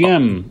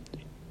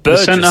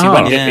 Burgess,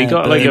 he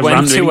got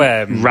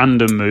a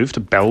random move to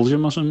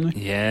Belgium or something.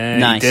 Yeah,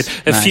 nice.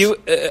 He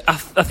did. I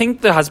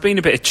think there has been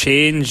a bit of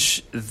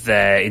change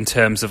there in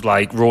terms of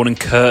Ronan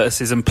Curtis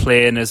isn't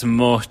playing as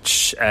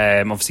much.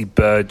 Obviously,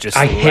 Burgess.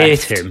 I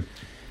hate him.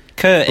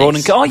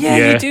 Curtis.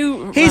 You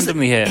do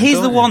randomly hate him.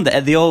 He's the one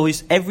that they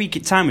always, every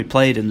time we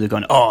played him, they're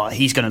going,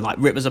 he's going to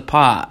rip us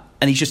apart,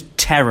 and he's just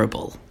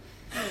terrible.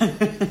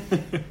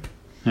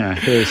 Yeah,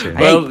 hate him.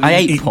 I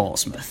hate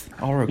Portsmouth.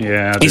 Horrible.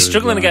 Yeah, he's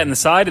struggling to get in the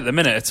side at the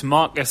minute. It's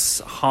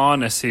Marcus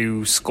Harness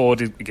who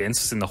scored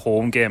against us in the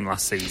home game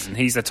last season.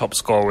 He's the top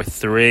scorer with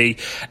 3.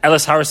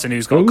 Ellis Harrison,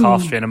 who's got a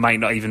calf strain and might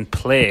not even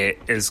play,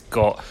 has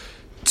got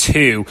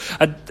 2.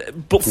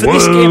 But for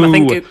this game,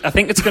 I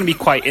think it's going to be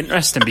quite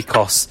interesting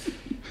because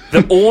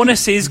the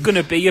onus is going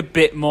to be a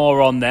bit more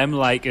on them,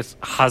 like it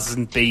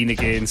hasn't been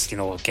against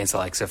the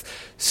likes of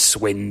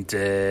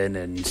Swindon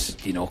and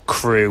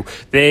Crewe.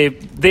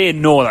 They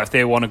know that if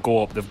they want to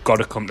go up, they've got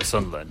to come to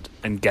Sunderland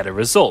and get a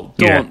result,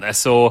 don't they?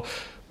 So,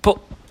 but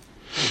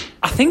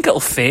I think it'll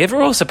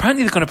favour us.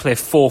 Apparently, they're going to play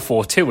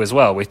 4-4-2 as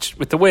well, which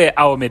with the way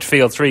our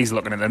midfield 3 is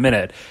looking at the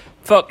minute,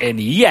 fucking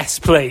yes,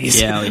 please,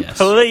 please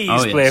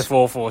play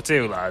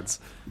 4-4-2, lads.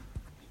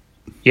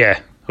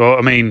 Yeah, well,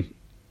 I mean,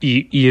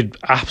 you'd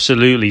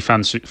absolutely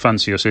fancy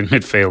us in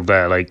midfield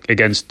there,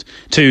 against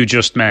 2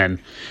 just men.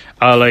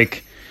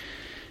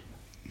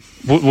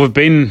 We've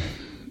been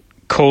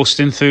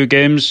coasting through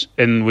games,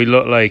 and we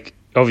look like,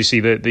 obviously,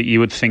 that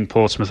you would think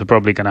Portsmouth are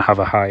probably going to have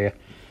a higher.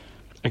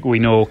 We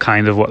know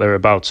kind of what they're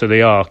about, so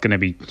they are going to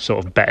be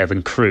sort of better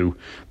than Crewe.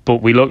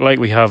 But we look like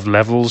we have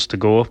levels to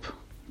go up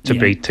to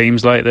beat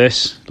teams like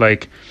this.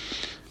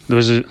 There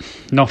was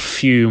not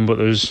fume, but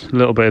there was a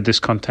little bit of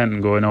discontent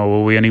and going,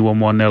 we only won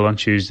 1-0 on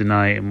Tuesday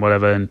night and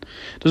whatever. And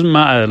it doesn't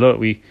matter. Look,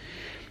 we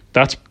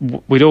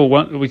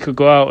could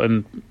go out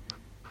and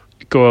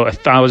go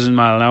 1,000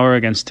 mile an hour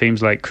against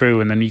teams like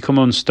Crewe, and then you come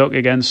unstuck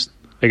against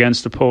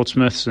the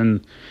Portsmouths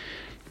and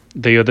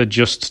the other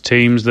just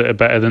teams that are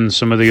better than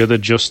some of the other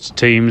just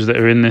teams that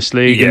are in this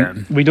league. Yeah.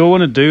 And we don't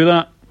want to do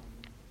that,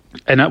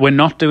 and we're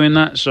not doing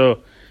that. So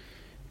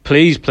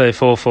please play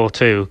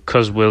 4-4-2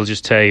 because we'll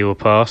just tear you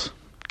apart.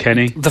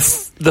 Kenny.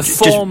 The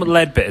form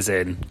Leadbitter's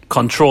in,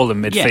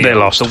 controlling midfield. Yeah. They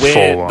lost the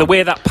way 4-1. The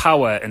way that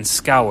Power and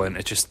Scowen,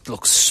 it just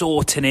looks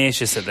so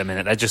tenacious at the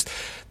minute.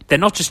 They're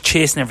not just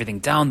chasing everything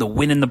down, they're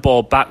winning the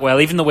ball back well.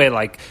 Even the way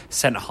like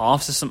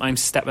centre-halves are sometimes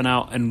stepping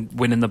out and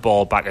winning the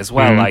ball back as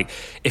well. Like,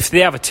 if they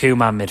have a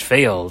two-man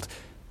midfield,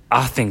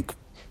 I think,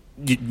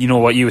 you know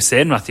what you were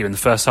saying, Matthew, in the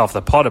first half of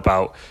the pod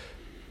about,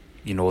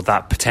 you know,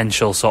 that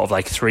potential sort of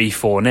like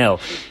 3-4-0.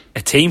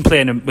 A team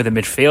playing with a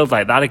midfield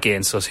like that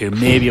against us, who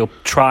maybe will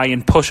try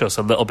and push us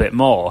a little bit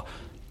more,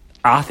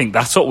 I think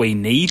that's what we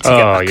need to get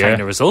that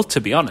kind of result,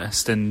 to be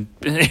honest. And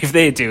if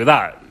they do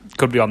that,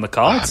 could be on the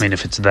cards. I mean,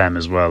 if it's them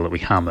as well that we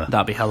hammer,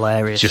 that'd be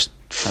hilarious. Just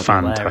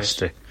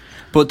fantastic.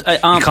 But you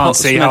can't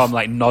see how I'm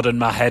like nodding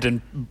my head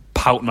and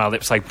pouting my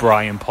lips like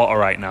Brian Potter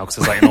right now because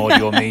it's like an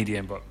audio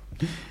medium. But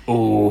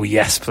oh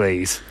yes,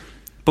 please.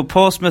 But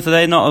Portsmouth, are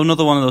they not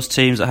another one of those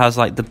teams that has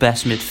like the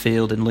best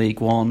midfield in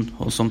League One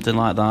or something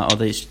like that? Or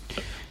they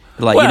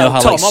like, well, you know how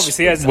Tom, like,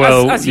 obviously, as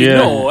you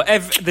know,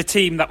 the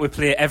team that we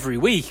play every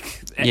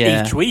week,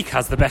 each week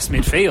has the best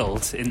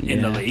midfield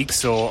in the league.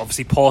 So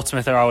obviously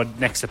Portsmouth are our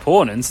next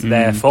opponents,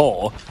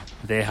 therefore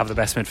they have the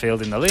best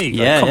midfield in the league.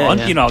 Like, come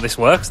on, you know how this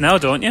works now,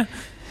 don't you?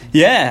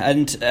 Yeah,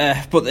 and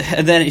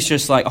then it's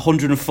just like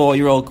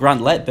 104-year-old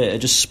Grant Leadbitter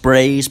just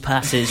sprays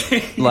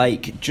passes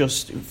like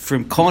just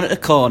from corner to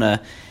corner,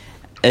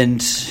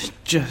 and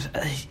just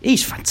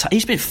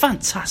he's been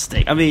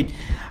fantastic. I mean,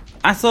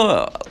 I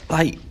thought,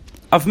 like,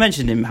 I've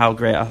mentioned him how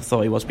great I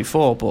thought he was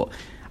before, but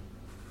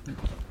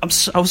I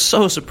was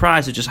so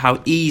surprised at just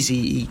how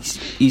easy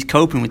he's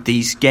coping with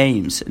these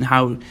games and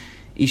how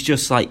he's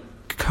just like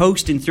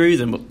coasting through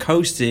them, but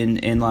coasting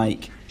in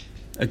like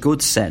a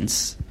good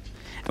sense.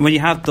 And when you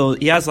have those,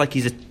 he has like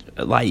his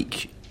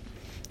like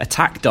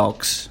attack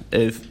dogs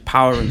of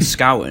Power and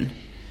Scowen.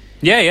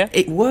 Yeah.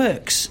 It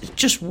works. It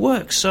just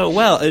works so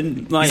well.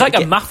 And like, he's like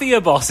a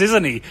mafia boss,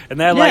 isn't he? And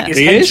they're like his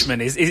henchmen,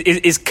 his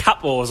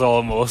capos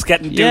almost,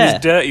 doing his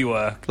dirty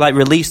work. Like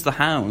release the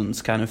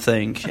hounds kind of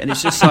thing. And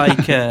it's just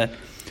like,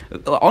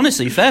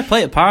 honestly, fair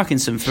play to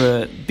Parkinson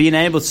for being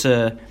able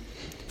to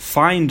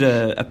find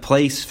a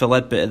place for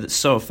Leadbitter that's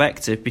so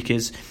effective,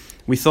 because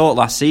we thought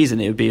last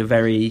season it would be a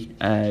very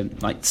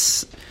like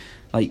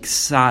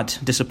sad,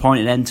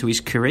 disappointing end to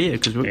his career,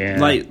 because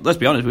like, let's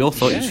be honest, we all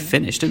thought he was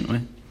finished, didn't we?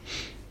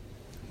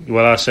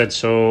 Well, I said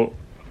so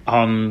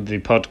on the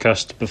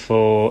podcast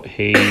before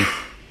he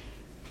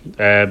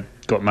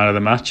got man of the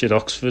match at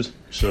Oxford.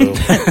 So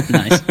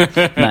nice.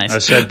 I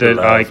said that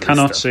I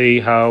cannot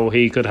see how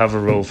he could have a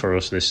role for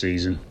us this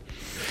season.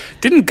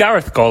 Didn't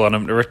Gareth call on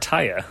him to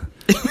retire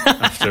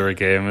after a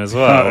game as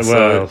well?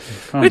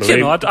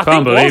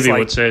 Can't believe he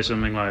would say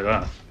something like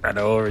that. I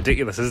know,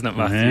 ridiculous, isn't it,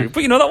 Matthew? Yeah.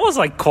 But you know, that was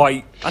like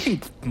quite. I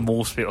think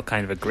most people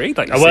kind of agreed.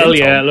 Like, look,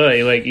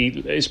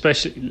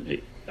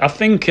 especially, I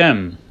think.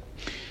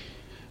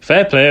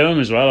 Fair play to him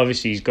as well.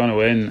 Obviously, he's gone to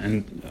win,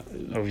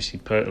 and obviously,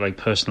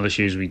 personal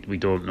issues we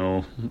don't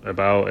know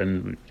about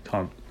and we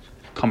can't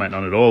comment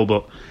on at all.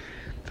 But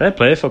fair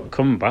play for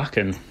coming back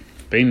and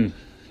being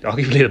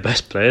arguably the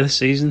best player this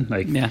season.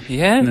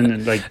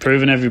 And like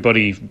proving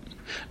everybody,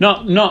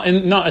 not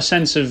a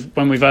sense of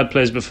when we've had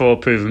players before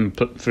proving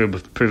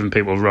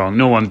people wrong.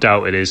 No one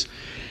doubted his.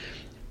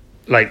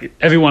 Like,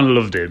 everyone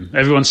loved him.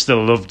 Everyone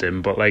still loved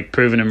him, but like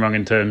proving him wrong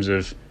in terms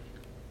of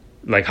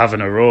like having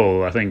a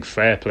role, I think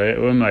fair play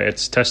to him. Like,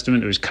 it's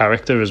testament to his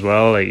character as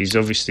well. Like, he's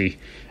obviously,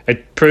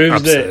 it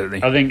proves that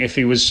I think if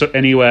he was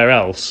anywhere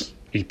else,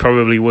 he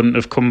probably wouldn't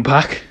have come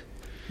back.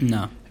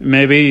 No,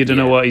 maybe you don't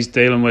know what he's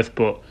dealing with,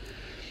 but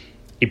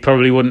he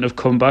probably wouldn't have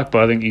come back.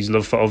 But I think his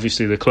love for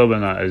obviously the club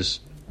and that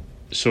is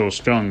so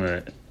strong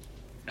that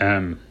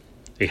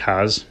he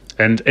has.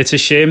 And it's a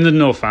shame there's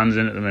no fans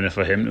in at the minute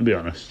for him, to be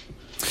honest.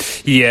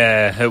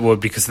 Yeah, it would,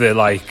 because they're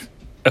like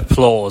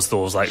applause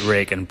those like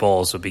raking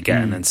balls would be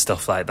getting and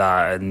stuff like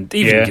that, and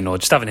even you know,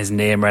 just having his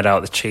name read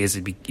out, the cheers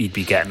he'd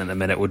be getting at the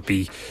minute would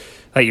be,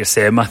 like you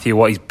say, Matthew,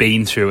 what he's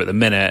been through at the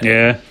minute.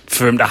 Yeah,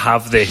 for him to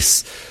have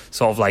this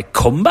sort of like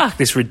comeback,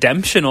 this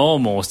redemption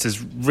almost,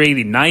 is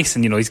really nice.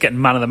 And you know, he's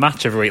getting man of the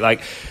match every week.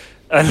 Like,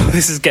 I know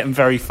this is getting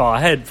very far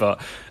ahead, but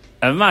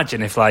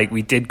imagine if like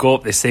we did go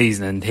up this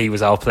season and he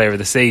was our player of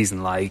the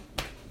season, like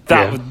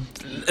that would.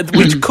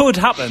 Which could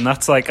happen.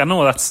 That's like, I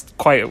know that's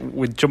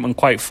we're jumping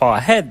quite far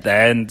ahead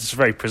there, and it's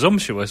very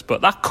presumptuous,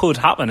 but that could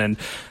happen, and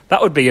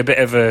that would be a bit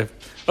of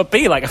it'd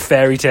be like a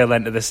fairy tale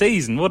end of the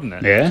season, wouldn't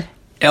it? Yeah.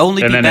 It'd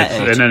only be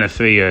better. And then a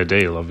 3-year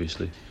deal,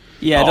 obviously.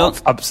 Yeah,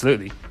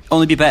 absolutely.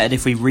 Only be better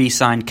if we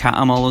re-signed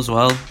Catamol as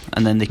well,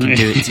 and then they can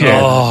do it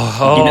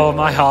together.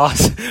 My heart.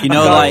 You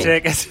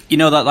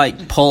know, that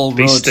like Paul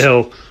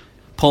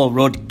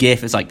Rudd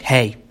gif is like,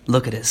 hey,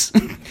 look at us.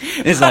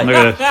 It's like,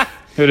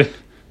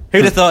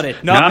 who'd have thought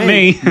it? Not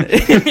me.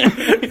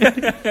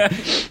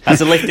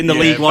 As a lifting the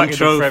League One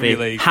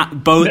trophy,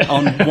 both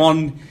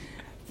on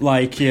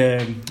like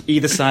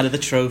either side of the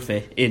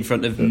trophy in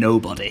front of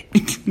nobody.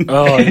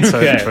 In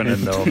front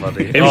of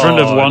nobody. In front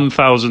of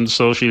 1,000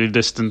 socially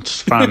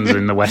distanced fans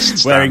in the West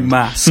Stand. Wearing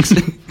masks.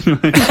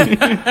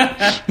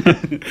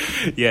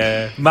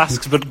 Yeah,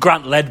 masks, but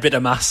Grant Ledbetter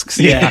masks.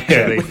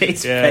 With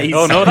his face.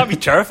 Oh no, that'd be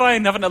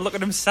terrifying. Having a look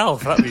at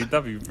himself. That'd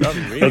be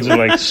really. Those are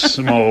like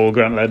small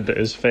Grant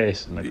Ledbetter's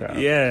face. Like that.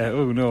 Yeah.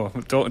 Oh no,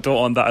 don't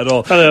want that at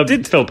all.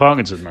 Did Phil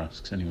Parkinson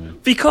masks anyway?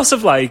 Because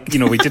of we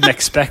didn't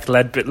expect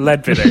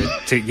Ledbetter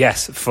to.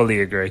 Yes,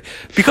 fully agree.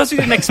 Because we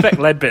didn't expect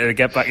Ledbetter to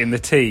get back in the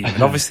team,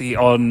 and obviously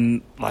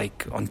on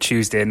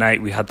Tuesday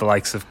night we had the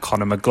likes of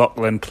Conor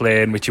McLaughlin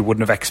playing, which you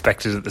wouldn't have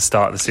expected at the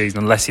start of the season,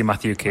 unless you're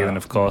Matthew Keelan,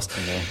 of course.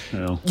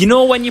 You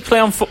know when you play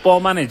on Football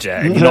Manager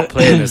and you're not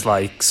playing as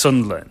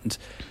Sunderland,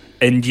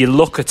 and you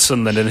look at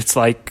Sunderland and it's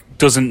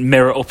doesn't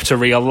mirror up to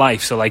real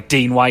life. So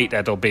Dean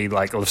Whitehead will be he'll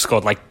have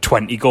scored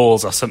 20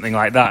 goals or something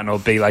like that, and he'll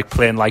be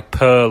playing like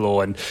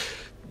Perlo, and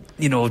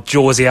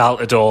Josie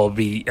Altidore will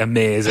be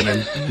amazing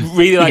and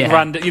really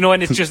random,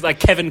 and it's just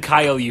Kevin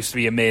Kyle used to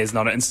be amazing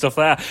on it and stuff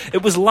like that.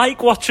 It was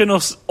like watching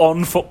us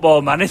on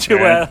Football Manager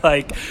where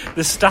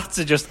the stats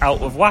are just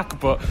out of whack,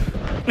 but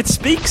it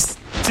speaks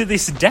to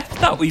this depth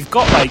that we've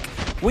got.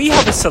 We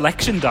have a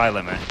selection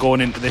dilemma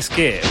going into this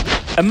game.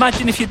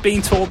 Imagine if you'd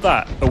been told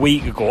that a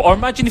week ago, or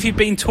imagine if you'd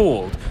been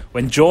told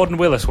when Jordan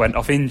Willis went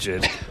off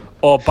injured,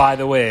 or by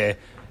the way,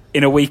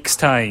 in a week's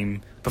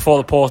time before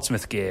the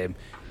Portsmouth game,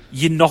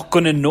 you're not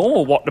going to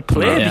know what to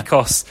play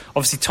because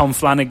obviously Tom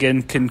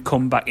Flanagan can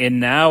come back in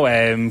now.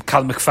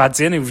 Cal McFadden's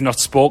in, who we've not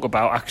spoke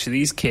about. Actually,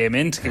 he's came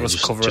in to give us a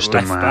cover at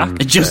left back.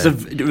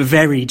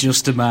 Very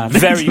just a man.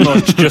 Very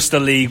much just a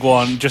League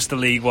One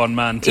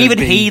man. Even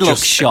he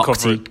looks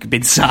shocked he'd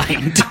been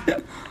signed.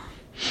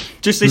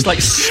 Just this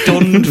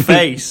stunned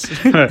face.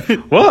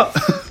 What?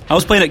 I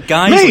was playing at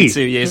Guiseley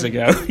 2 years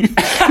ago.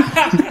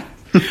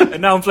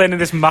 And now I'm playing in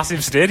this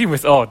massive stadium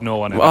with no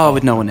one in it. Oh,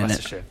 with no one in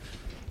it.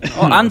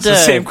 And it's the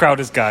same crowd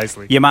as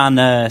Guiseley. Your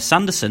man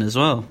Sanderson as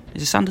well.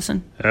 Is it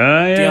Sanderson?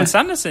 Yeah. Dion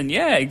Sanderson,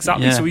 yeah,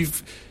 exactly. Yeah. So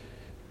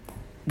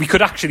we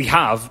could actually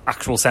have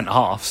actual centre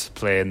halves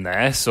playing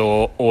there.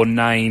 So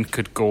O'Nien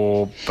could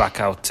go back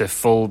out to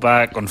full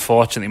back.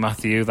 Unfortunately,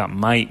 Matthew, that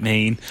might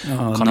mean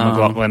Conor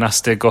McLaughlin has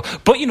to go.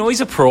 But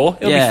he's a pro.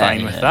 He'll be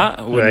fine with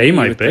that. Yeah, he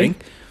might be.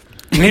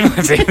 He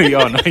might be.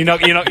 You're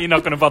not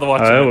going to bother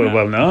watching.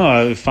 Well, no,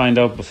 I'll find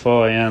out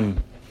before I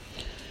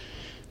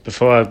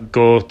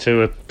go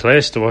to a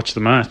place to watch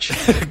the match.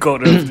 Go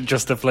to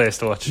just a place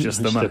to watch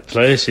just the match. Just a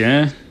place,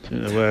 yeah.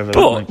 Wherever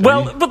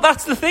but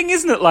that's the thing,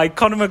 isn't it?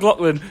 Conor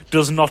McLaughlin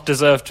does not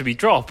deserve to be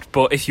dropped,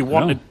 but if you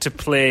wanted to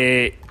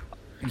play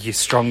your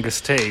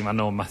strongest team, I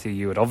know, Matthew,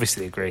 you would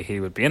obviously agree he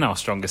would be in our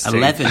strongest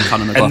 11 team.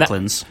 Conor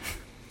McLaughlins.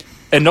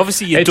 And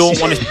obviously you don't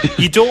want to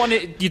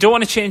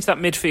change that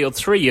midfield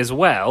three as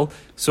well.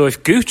 So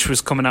if Gooch was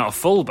coming out of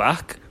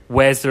fullback,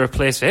 where's the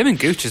replace for him? And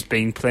Gooch has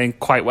been playing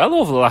quite well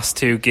over the last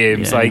two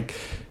games. Our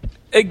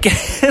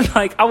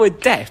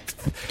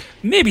depth.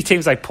 Maybe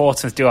teams like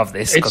Portsmouth do have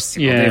this because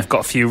they've got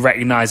a few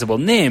recognisable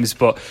names,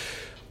 but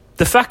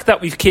the fact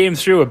that we've came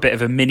through a bit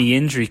of a mini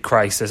injury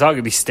crisis,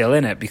 arguably still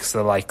in it because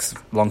of the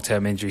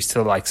long-term injuries to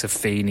the likes of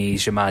Feeney,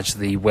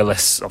 Jamajli,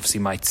 Willis obviously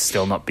might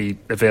still not be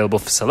available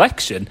for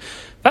selection.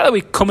 The fact that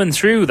we're coming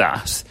through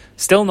that,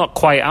 still not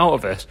quite out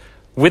of it,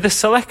 with a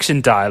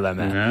selection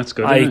dilemma. Yeah, that's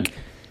good, isn't it?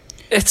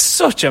 It's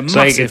such a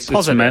massive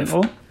positive. It's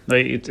mental.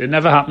 it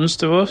never happens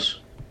to us.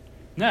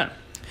 No.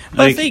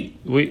 I think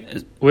we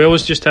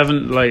always just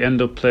haven't end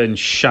up playing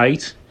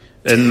shite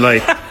and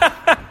when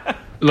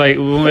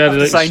we had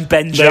a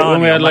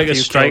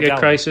striker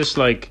crisis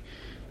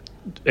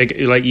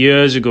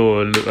years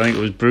ago, and I think it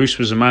was Bruce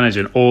was the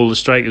manager, and all the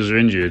strikers were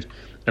injured,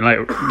 and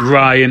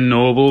Ryan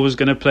Noble was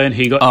going to play, and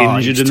he got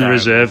injured in the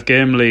reserve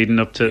game leading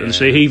up to, and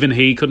so even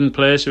he couldn't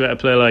play, so we had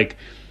to play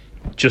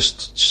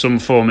just some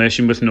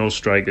formation with no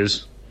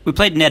strikers. We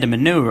played Ned and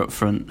Manure up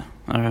front,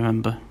 I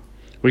remember.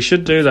 We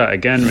should do that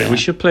again. Yeah. We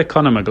should play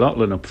Conor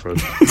McLaughlin up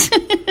front.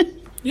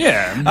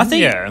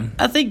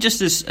 I think just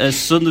as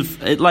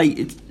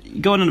Sunderland,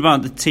 going on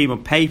about the team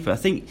on paper, I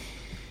think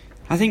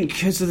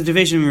because of the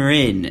division we're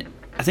in,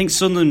 I think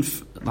Sunderland,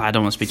 I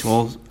don't want to speak to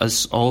all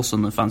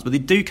Sunderland fans, but they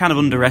do kind of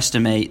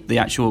underestimate the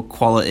actual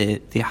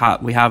quality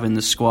we have in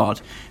the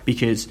squad,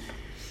 because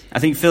I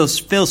think Phil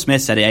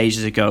Smith said it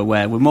ages ago,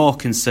 where we're more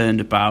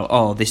concerned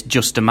about, this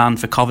just a man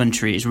for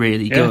Coventry is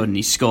really good and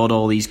he scored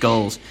all these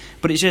goals.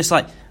 But it's just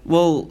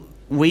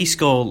we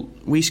score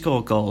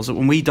goals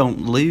and we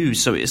don't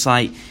lose. So it's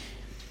and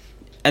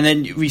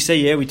then we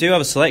say, we do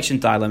have a selection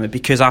dilemma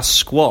because our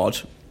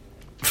squad,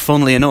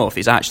 funnily enough,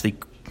 is actually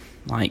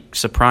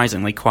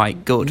surprisingly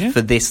quite good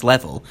for this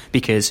level,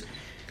 because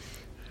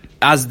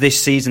as this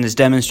season has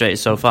demonstrated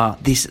so far,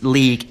 this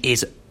league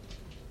is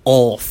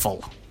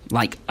awful.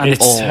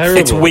 It's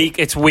terrible.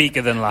 It's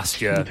weaker than last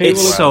year.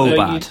 It's so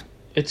bad.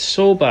 It's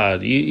so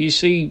bad. You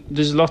see,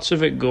 there's lots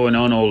of it going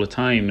on all the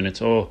time, and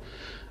it's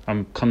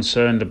I'm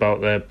concerned about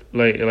their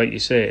like you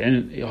say,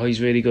 and he's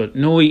really good.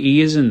 No,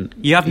 he isn't.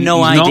 You have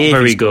no he's idea. Not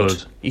very he's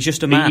good. He's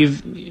just a man.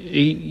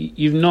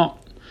 You've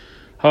not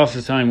half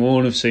the time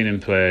won't have seen him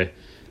play,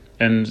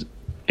 and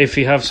if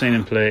you have seen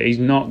him play, he's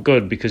not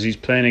good because he's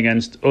playing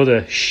against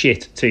other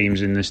shit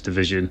teams in this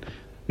division,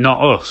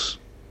 not us.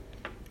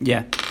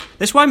 Yeah,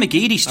 that's why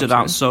McGeady stood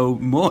out so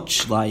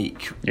much,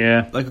 like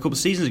a couple of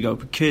seasons ago,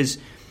 because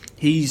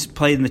he's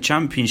played in the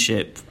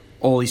championship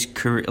all his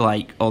career,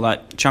 like all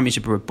that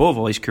championship or above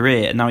all his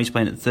career, and now he's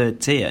playing at the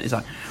third tier. It's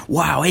like,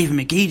 wow, even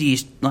McGeady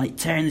is like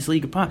tearing this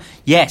league apart.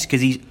 Yes,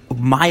 because he's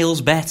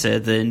miles better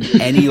than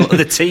any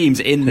other teams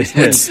in this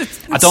league.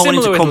 I don't want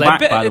him to come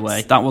back. By the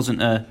way, that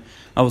wasn't a.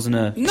 No,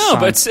 sign.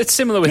 But it's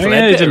similar with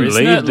Ledbetter,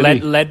 isn't it?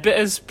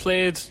 Ledbetter's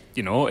played,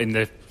 in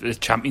the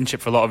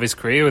championship for a lot of his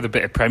career with a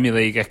bit of Premier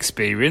League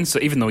experience. So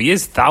even though he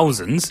is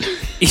thousands,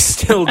 he's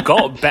still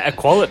got better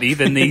quality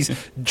than these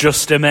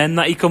Juster men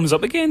that he comes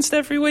up against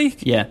every week.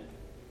 Yeah,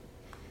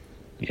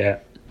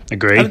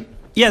 agree.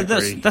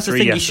 That's the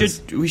thing.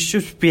 We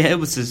should be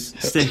able to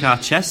stick our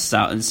chests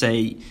out and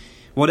say,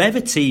 whatever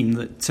team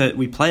that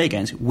we play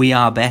against, we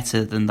are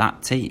better than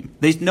that team.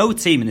 There's no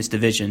team in this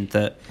division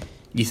that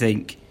you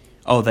think,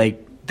 oh, they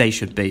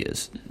should beat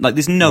us. Like,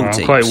 there's no teams.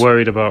 I'm quite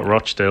worried about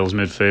Rochdale's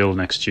midfield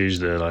next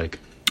Tuesday. Like,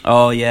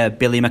 oh yeah,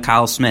 Billy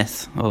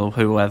McAll-Smith or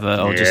whoever,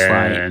 or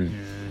Ian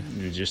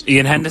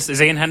Henderson.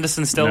 Is Ian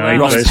Henderson still there? He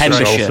plays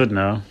for Salford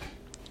now.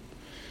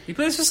 He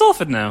plays for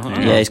Salford now. Oh.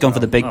 Yeah, he's gone for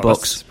the big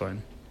bucks.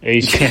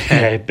 He's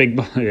big.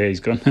 Yeah,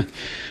 he's gone.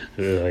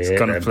 He's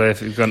going to play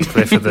for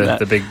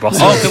the big boss.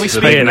 Oh, can we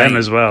speak of them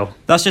as well?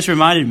 That's just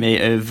reminded me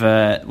of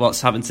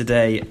what's happened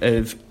today,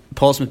 of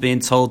Portsmouth being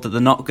told that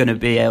they're not going to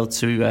be able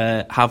to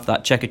have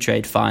that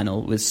Checkatrade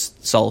final with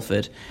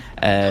Salford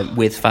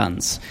with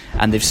fans,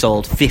 and they've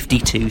sold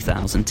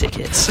 52,000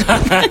 tickets.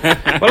 Well,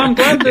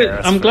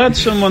 I'm glad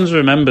someone's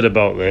remembered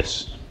about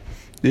this.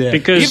 Yeah,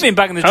 because you've been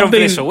back in the drum for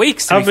this for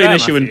weeks. I've been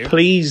issuing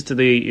pleas to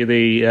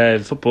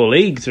the Football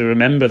League to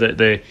remember that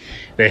they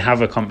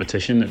have a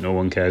competition that no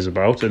one cares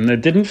about, and they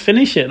didn't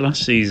finish it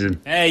last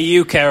season. Hey,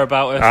 you care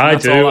about it. I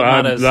that's do. All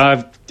that matters.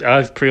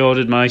 I've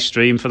pre-ordered my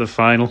stream for the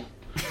final.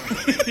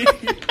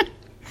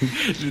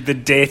 The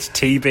date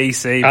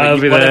TBC. I'll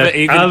be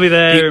there. I'll be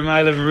there in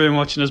my living room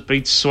watching us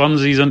beat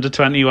Swansea's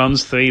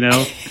under-21s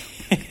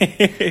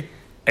 3-0.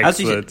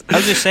 As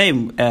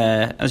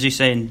you're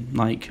saying,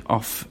 like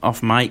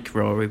off mic,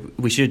 Rory,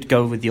 we should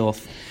go with your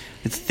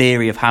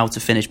theory of how to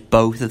finish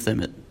both of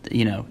them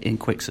in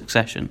quick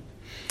succession.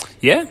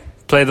 Yeah,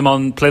 play them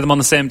on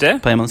the same day.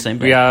 Play them on the same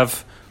day.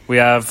 We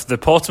have the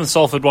Portsmouth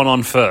Salford one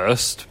on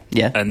first.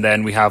 Yeah, and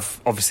then we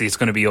have, obviously it's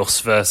going to be us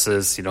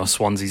versus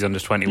Swansea's under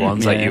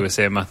 21s, like you were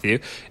saying, Matthew,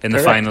 in the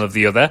final of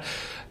the other.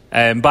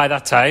 By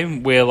that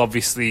time, we'll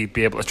obviously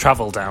be able to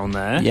travel down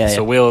there.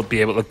 So we'll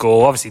be able to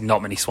go. Obviously,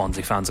 not many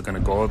Swansea fans are going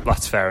to go.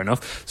 That's fair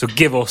enough. So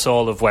give us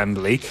all of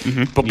Wembley.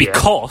 Mm-hmm. But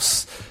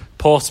because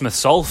Portsmouth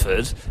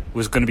Salford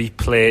was going to be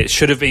played,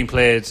 should have been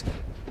played,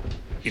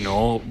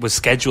 was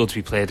scheduled to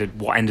be played at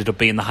what ended up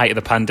being the height of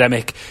the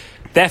pandemic,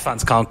 their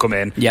fans can't come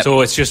in. Yep.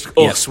 So it's just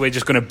us. Yep. We're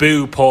just going to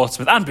boo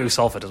Portsmouth and boo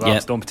Salford as well.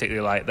 Yep. So don't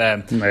particularly like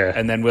them. Yeah.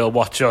 And then we'll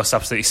watch us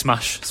absolutely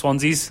smash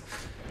Swansea's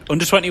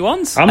under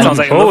 21s. I'm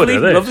looking forward to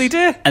this. Lovely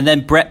day. And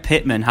then Brett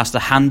Pitman has to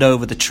hand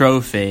over the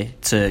trophy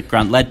to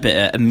Grant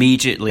Ledbetter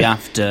immediately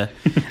after.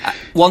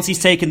 Once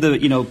he's taken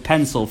the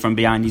pencil from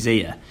behind his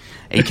ear,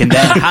 he can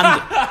then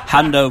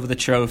hand over the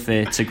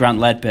trophy to Grant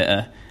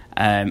Ledbetter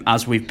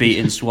as we've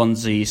beaten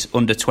Swansea's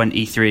under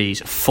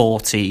 23s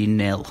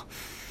 14-0.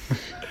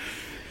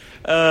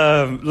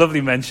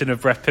 Lovely mention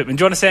of Brett Pitman.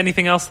 Do you want to say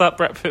anything else that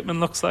Brett Pitman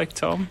looks like,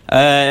 Tom?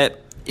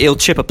 He'll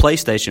chip a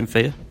PlayStation for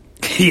you.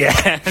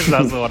 Yeah,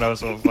 that's the one I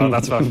was talking about.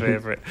 That's my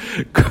favourite.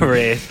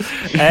 Great.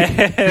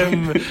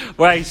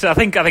 Right, so I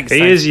think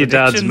he is your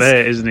dad's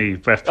mate, isn't he,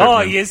 Brett Pitman? Oh,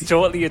 he is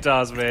totally your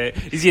dad's mate.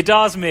 He's your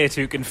dad's mate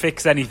who can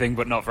fix anything,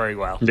 but not very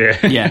well. Yeah,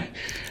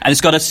 and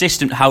it's got a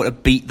system how to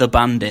beat the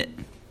bandit.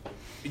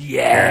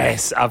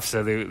 Yes,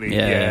 absolutely.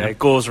 Yeah. It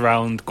goes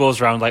around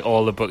like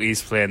all the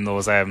bookies playing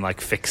those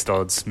like fixed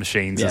odds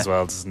machines as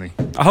well, doesn't he?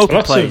 I hope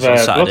he plays on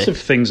Saturday. Lots of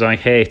things I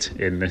hate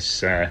in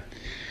this.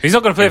 He's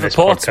not going to play for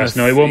Portsmouth. Podcast.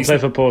 No, he won't play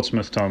for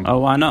Portsmouth, Tom. Oh,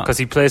 why not? Because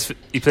he plays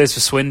for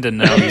Swindon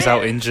now. He's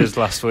out injured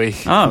last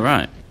week. Oh,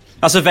 right.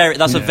 That's a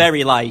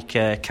very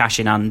cash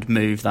in hand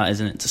move, that,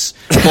 isn't it?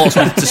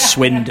 Portsmouth to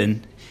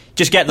Swindon.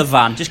 Just get the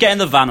van. Just get in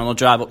the van and I'll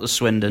drive up to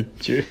Swindon.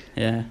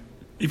 Yeah.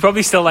 He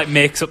probably still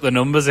makes up the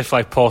numbers if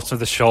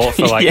Portsmouth are short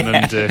for an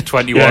under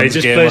 21 game. Yeah, he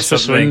just plays for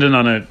Swindon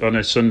on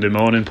a Sunday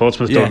morning.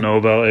 Portsmouth don't know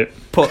about it.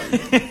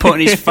 Putting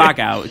his fag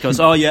out. He goes,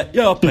 oh yeah,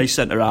 I'll play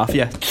centre half.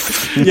 Yeah.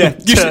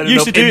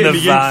 Used to do it in the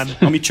van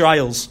on my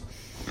trials.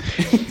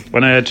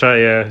 When I had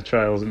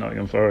trials at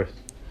Nottingham Forest.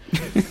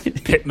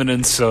 Pitman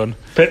and Son,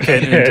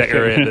 painting and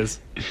decorators.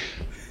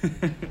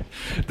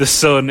 The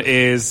son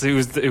is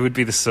who would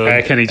be the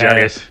son? Kenny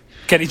Jackett.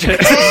 Kenny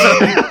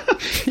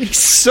Jackett. His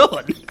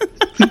son.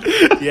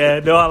 Yeah,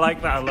 no, I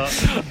like that a lot.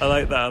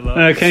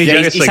 Kenny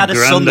Jackett's he's had a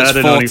son that's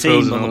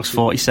 14 but looks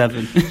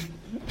 47.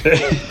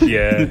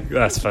 Yeah,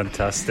 that's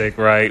fantastic.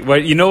 Right. Well,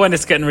 you know when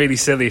it's getting really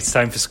silly, it's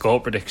time for score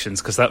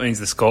predictions, because that means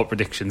the score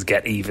predictions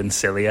get even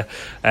sillier.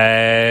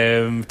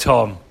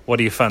 Tom, what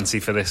do you fancy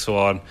for this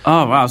one?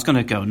 Oh, well, I was going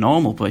to go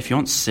normal, but if you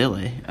want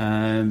silly...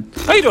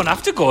 Oh, you don't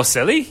have to go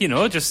silly,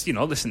 just,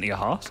 listen to your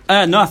heart.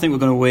 No, I think we're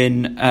going to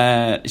win.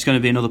 It's going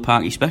to be another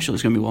Parky special.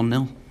 It's going to be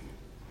 1-0.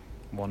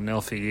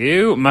 1-0 for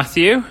you.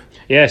 Matthew?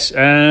 Yes.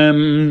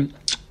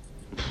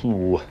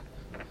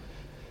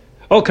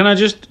 Oh, can I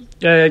just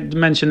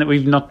mention that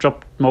we've not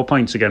dropped more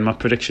points again? My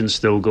prediction's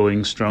still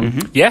going strong.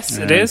 Mm-hmm. Yes,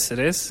 it is.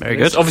 Very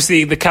good.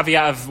 Obviously, the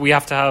caveat of we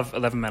have to have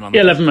 11 men on the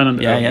pitch. 11 men on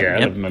the,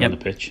 11 men on the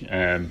pitch.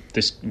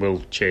 This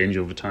will change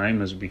over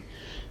time as we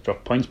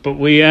drop points. But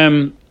we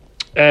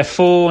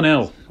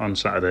 4-0 on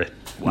Saturday.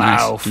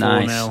 Wow,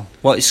 nice. 4-0.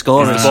 What is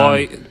score?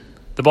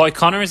 The boy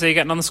Connor, is he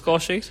getting on the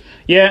score sheet?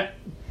 Yeah.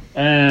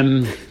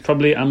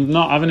 Probably. I'm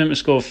not having him to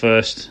score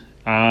first.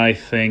 I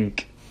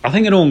think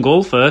an own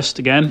goal first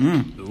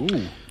again.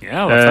 Ooh,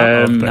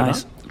 yeah,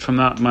 nice. From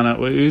that man,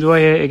 who do I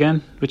hate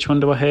again? Which one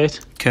do I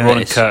hate?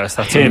 Ronan Curtis.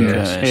 That's him.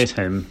 Curtis. Hate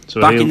him.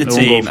 So back in the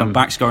team and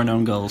back scoring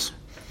own goals.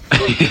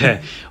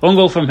 Yeah, own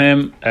goal from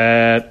him,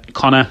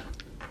 Connor,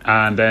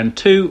 and then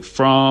 2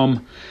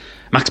 from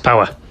Max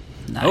Power.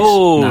 Nice.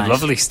 Oh, nice.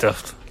 Lovely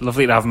stuff.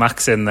 Lovely to have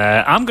Max in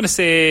there. I'm going to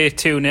say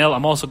 2-0.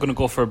 I'm also going to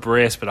go for a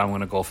brace, but I'm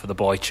going to go for the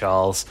boy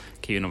Charles,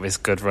 keeping up his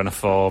good run of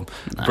form.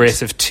 Nice.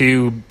 Brace of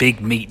 2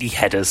 big meaty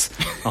headers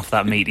off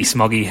that meaty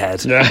smoggy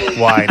head.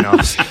 Why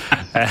not?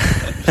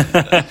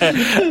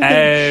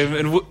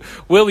 And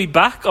we'll be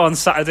back on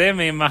Saturday,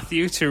 me and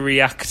Matthew, to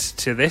react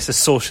to this, a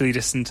socially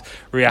distant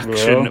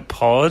reaction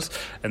pod,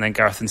 and then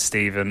Gareth and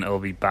Stephen will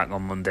be back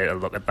on Monday to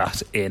look at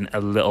that in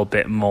a little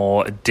bit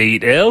more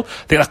detail.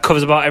 I think that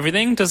covers about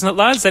everything, doesn't it,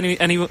 lads?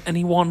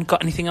 Anyone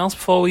got anything else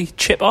before we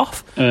chip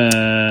off?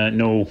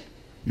 No,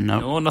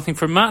 nothing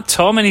from Matt.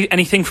 Tom,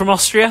 anything from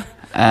Austria?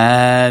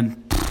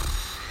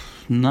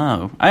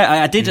 No,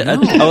 I did.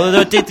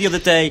 Although I did the other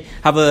day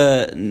have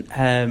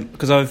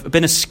because I've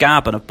been a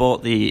scab and I've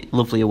bought the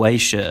lovely away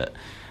shirt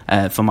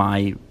for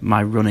my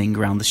running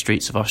around the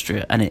streets of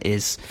Austria, and it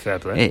is fair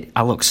play.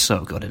 I look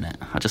so good in it.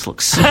 I just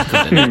look so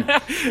good in it.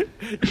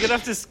 You're gonna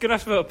have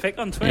to put a pic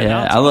on Twitter.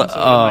 Yeah,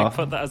 now,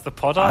 put that as the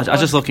pod. I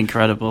just look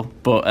incredible.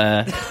 But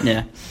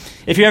yeah,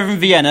 if you're ever in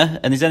Vienna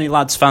and there's any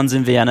lads fans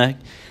in Vienna,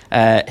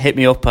 hit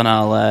me up and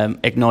I'll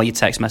ignore your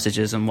text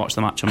messages and watch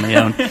the match on my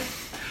own.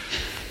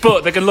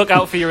 But they can look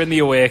out for you in the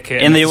away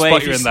kit. In the away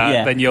kit,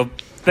 then you'll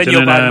buy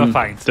them a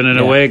pint. Done an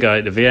away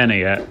guy to Vienna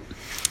yet?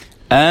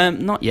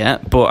 Not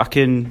yet, but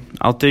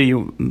I'll do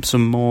you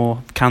some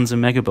more cans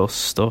and megabus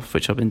stuff,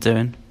 which I've been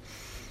doing.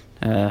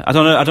 I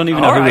don't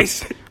even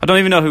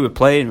know who we're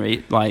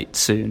playing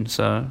soon,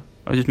 so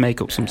I'll just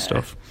make up some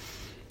stuff.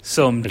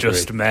 Some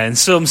just men,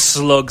 some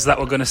slugs that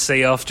we're going to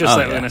see off,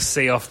 we're going to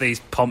see off these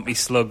Pompey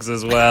slugs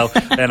as well.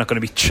 They're not going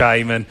to be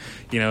chiming,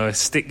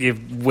 stick your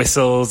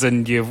whistles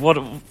and your what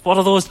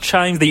are those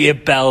chimes? Your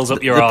bells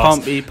up your arse.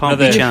 Pompey chimes.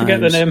 Did you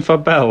forget the name for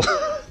bell?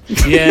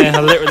 Yeah,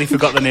 I literally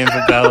forgot the name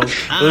for bells.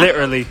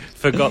 Literally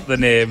forgot the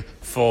name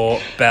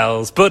for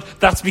bells. But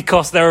that's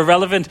because they're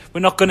irrelevant. We're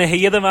not going to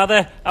hear them,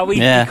 are we?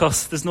 Yeah.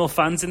 Because there's no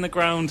fans in the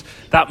ground.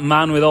 That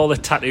man with all the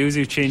tattoos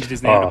who changed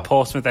his name to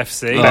Portsmouth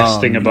FC.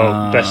 Best thing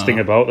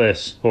about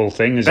this whole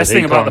thing is best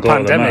thing about the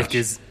pandemic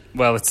is,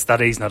 well, it's that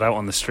he's not out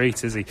on the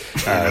streets, is he?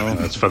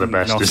 That's for the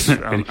best,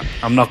 isn't it?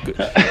 I'm not.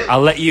 I'll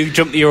let you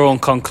jump to your own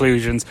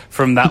conclusions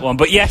from that one.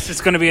 But yes,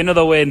 it's going to be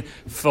another win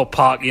for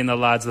Parky and the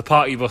lads. The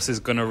Parky bus is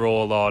going to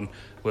roll on.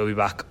 We'll be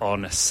back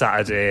on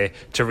Saturday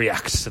to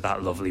react to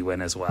that lovely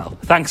win as well.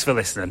 Thanks for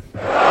listening.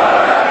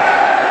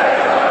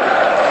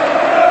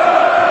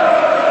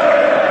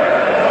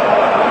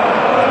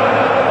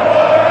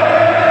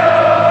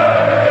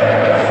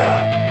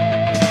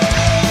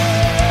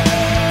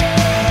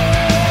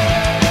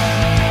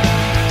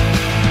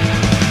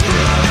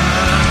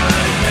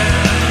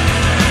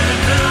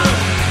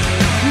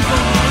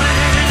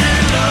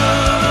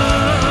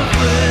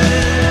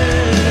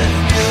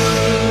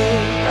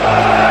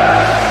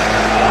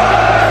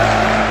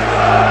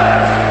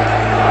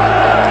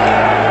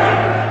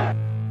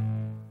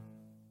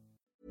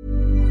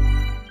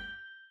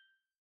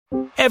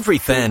 Every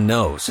fan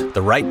knows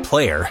the right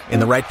player in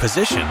the right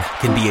position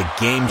can be a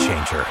game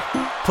changer.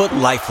 Put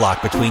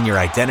LifeLock between your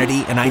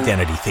identity and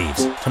identity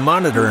thieves to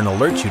monitor and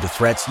alert you to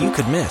threats you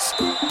could miss.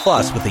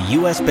 Plus, with a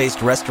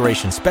U.S.-based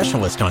restoration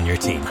specialist on your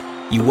team,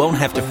 you won't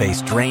have to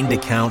face drained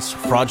accounts,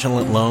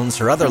 fraudulent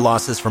loans, or other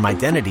losses from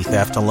identity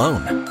theft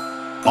alone.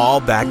 All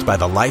backed by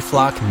the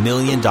LifeLock $1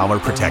 Million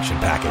Protection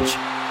Package.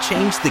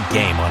 Change the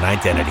game on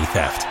identity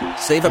theft.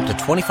 Save up to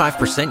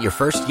 25% your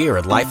first year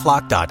at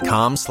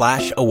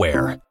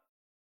LifeLock.com/aware.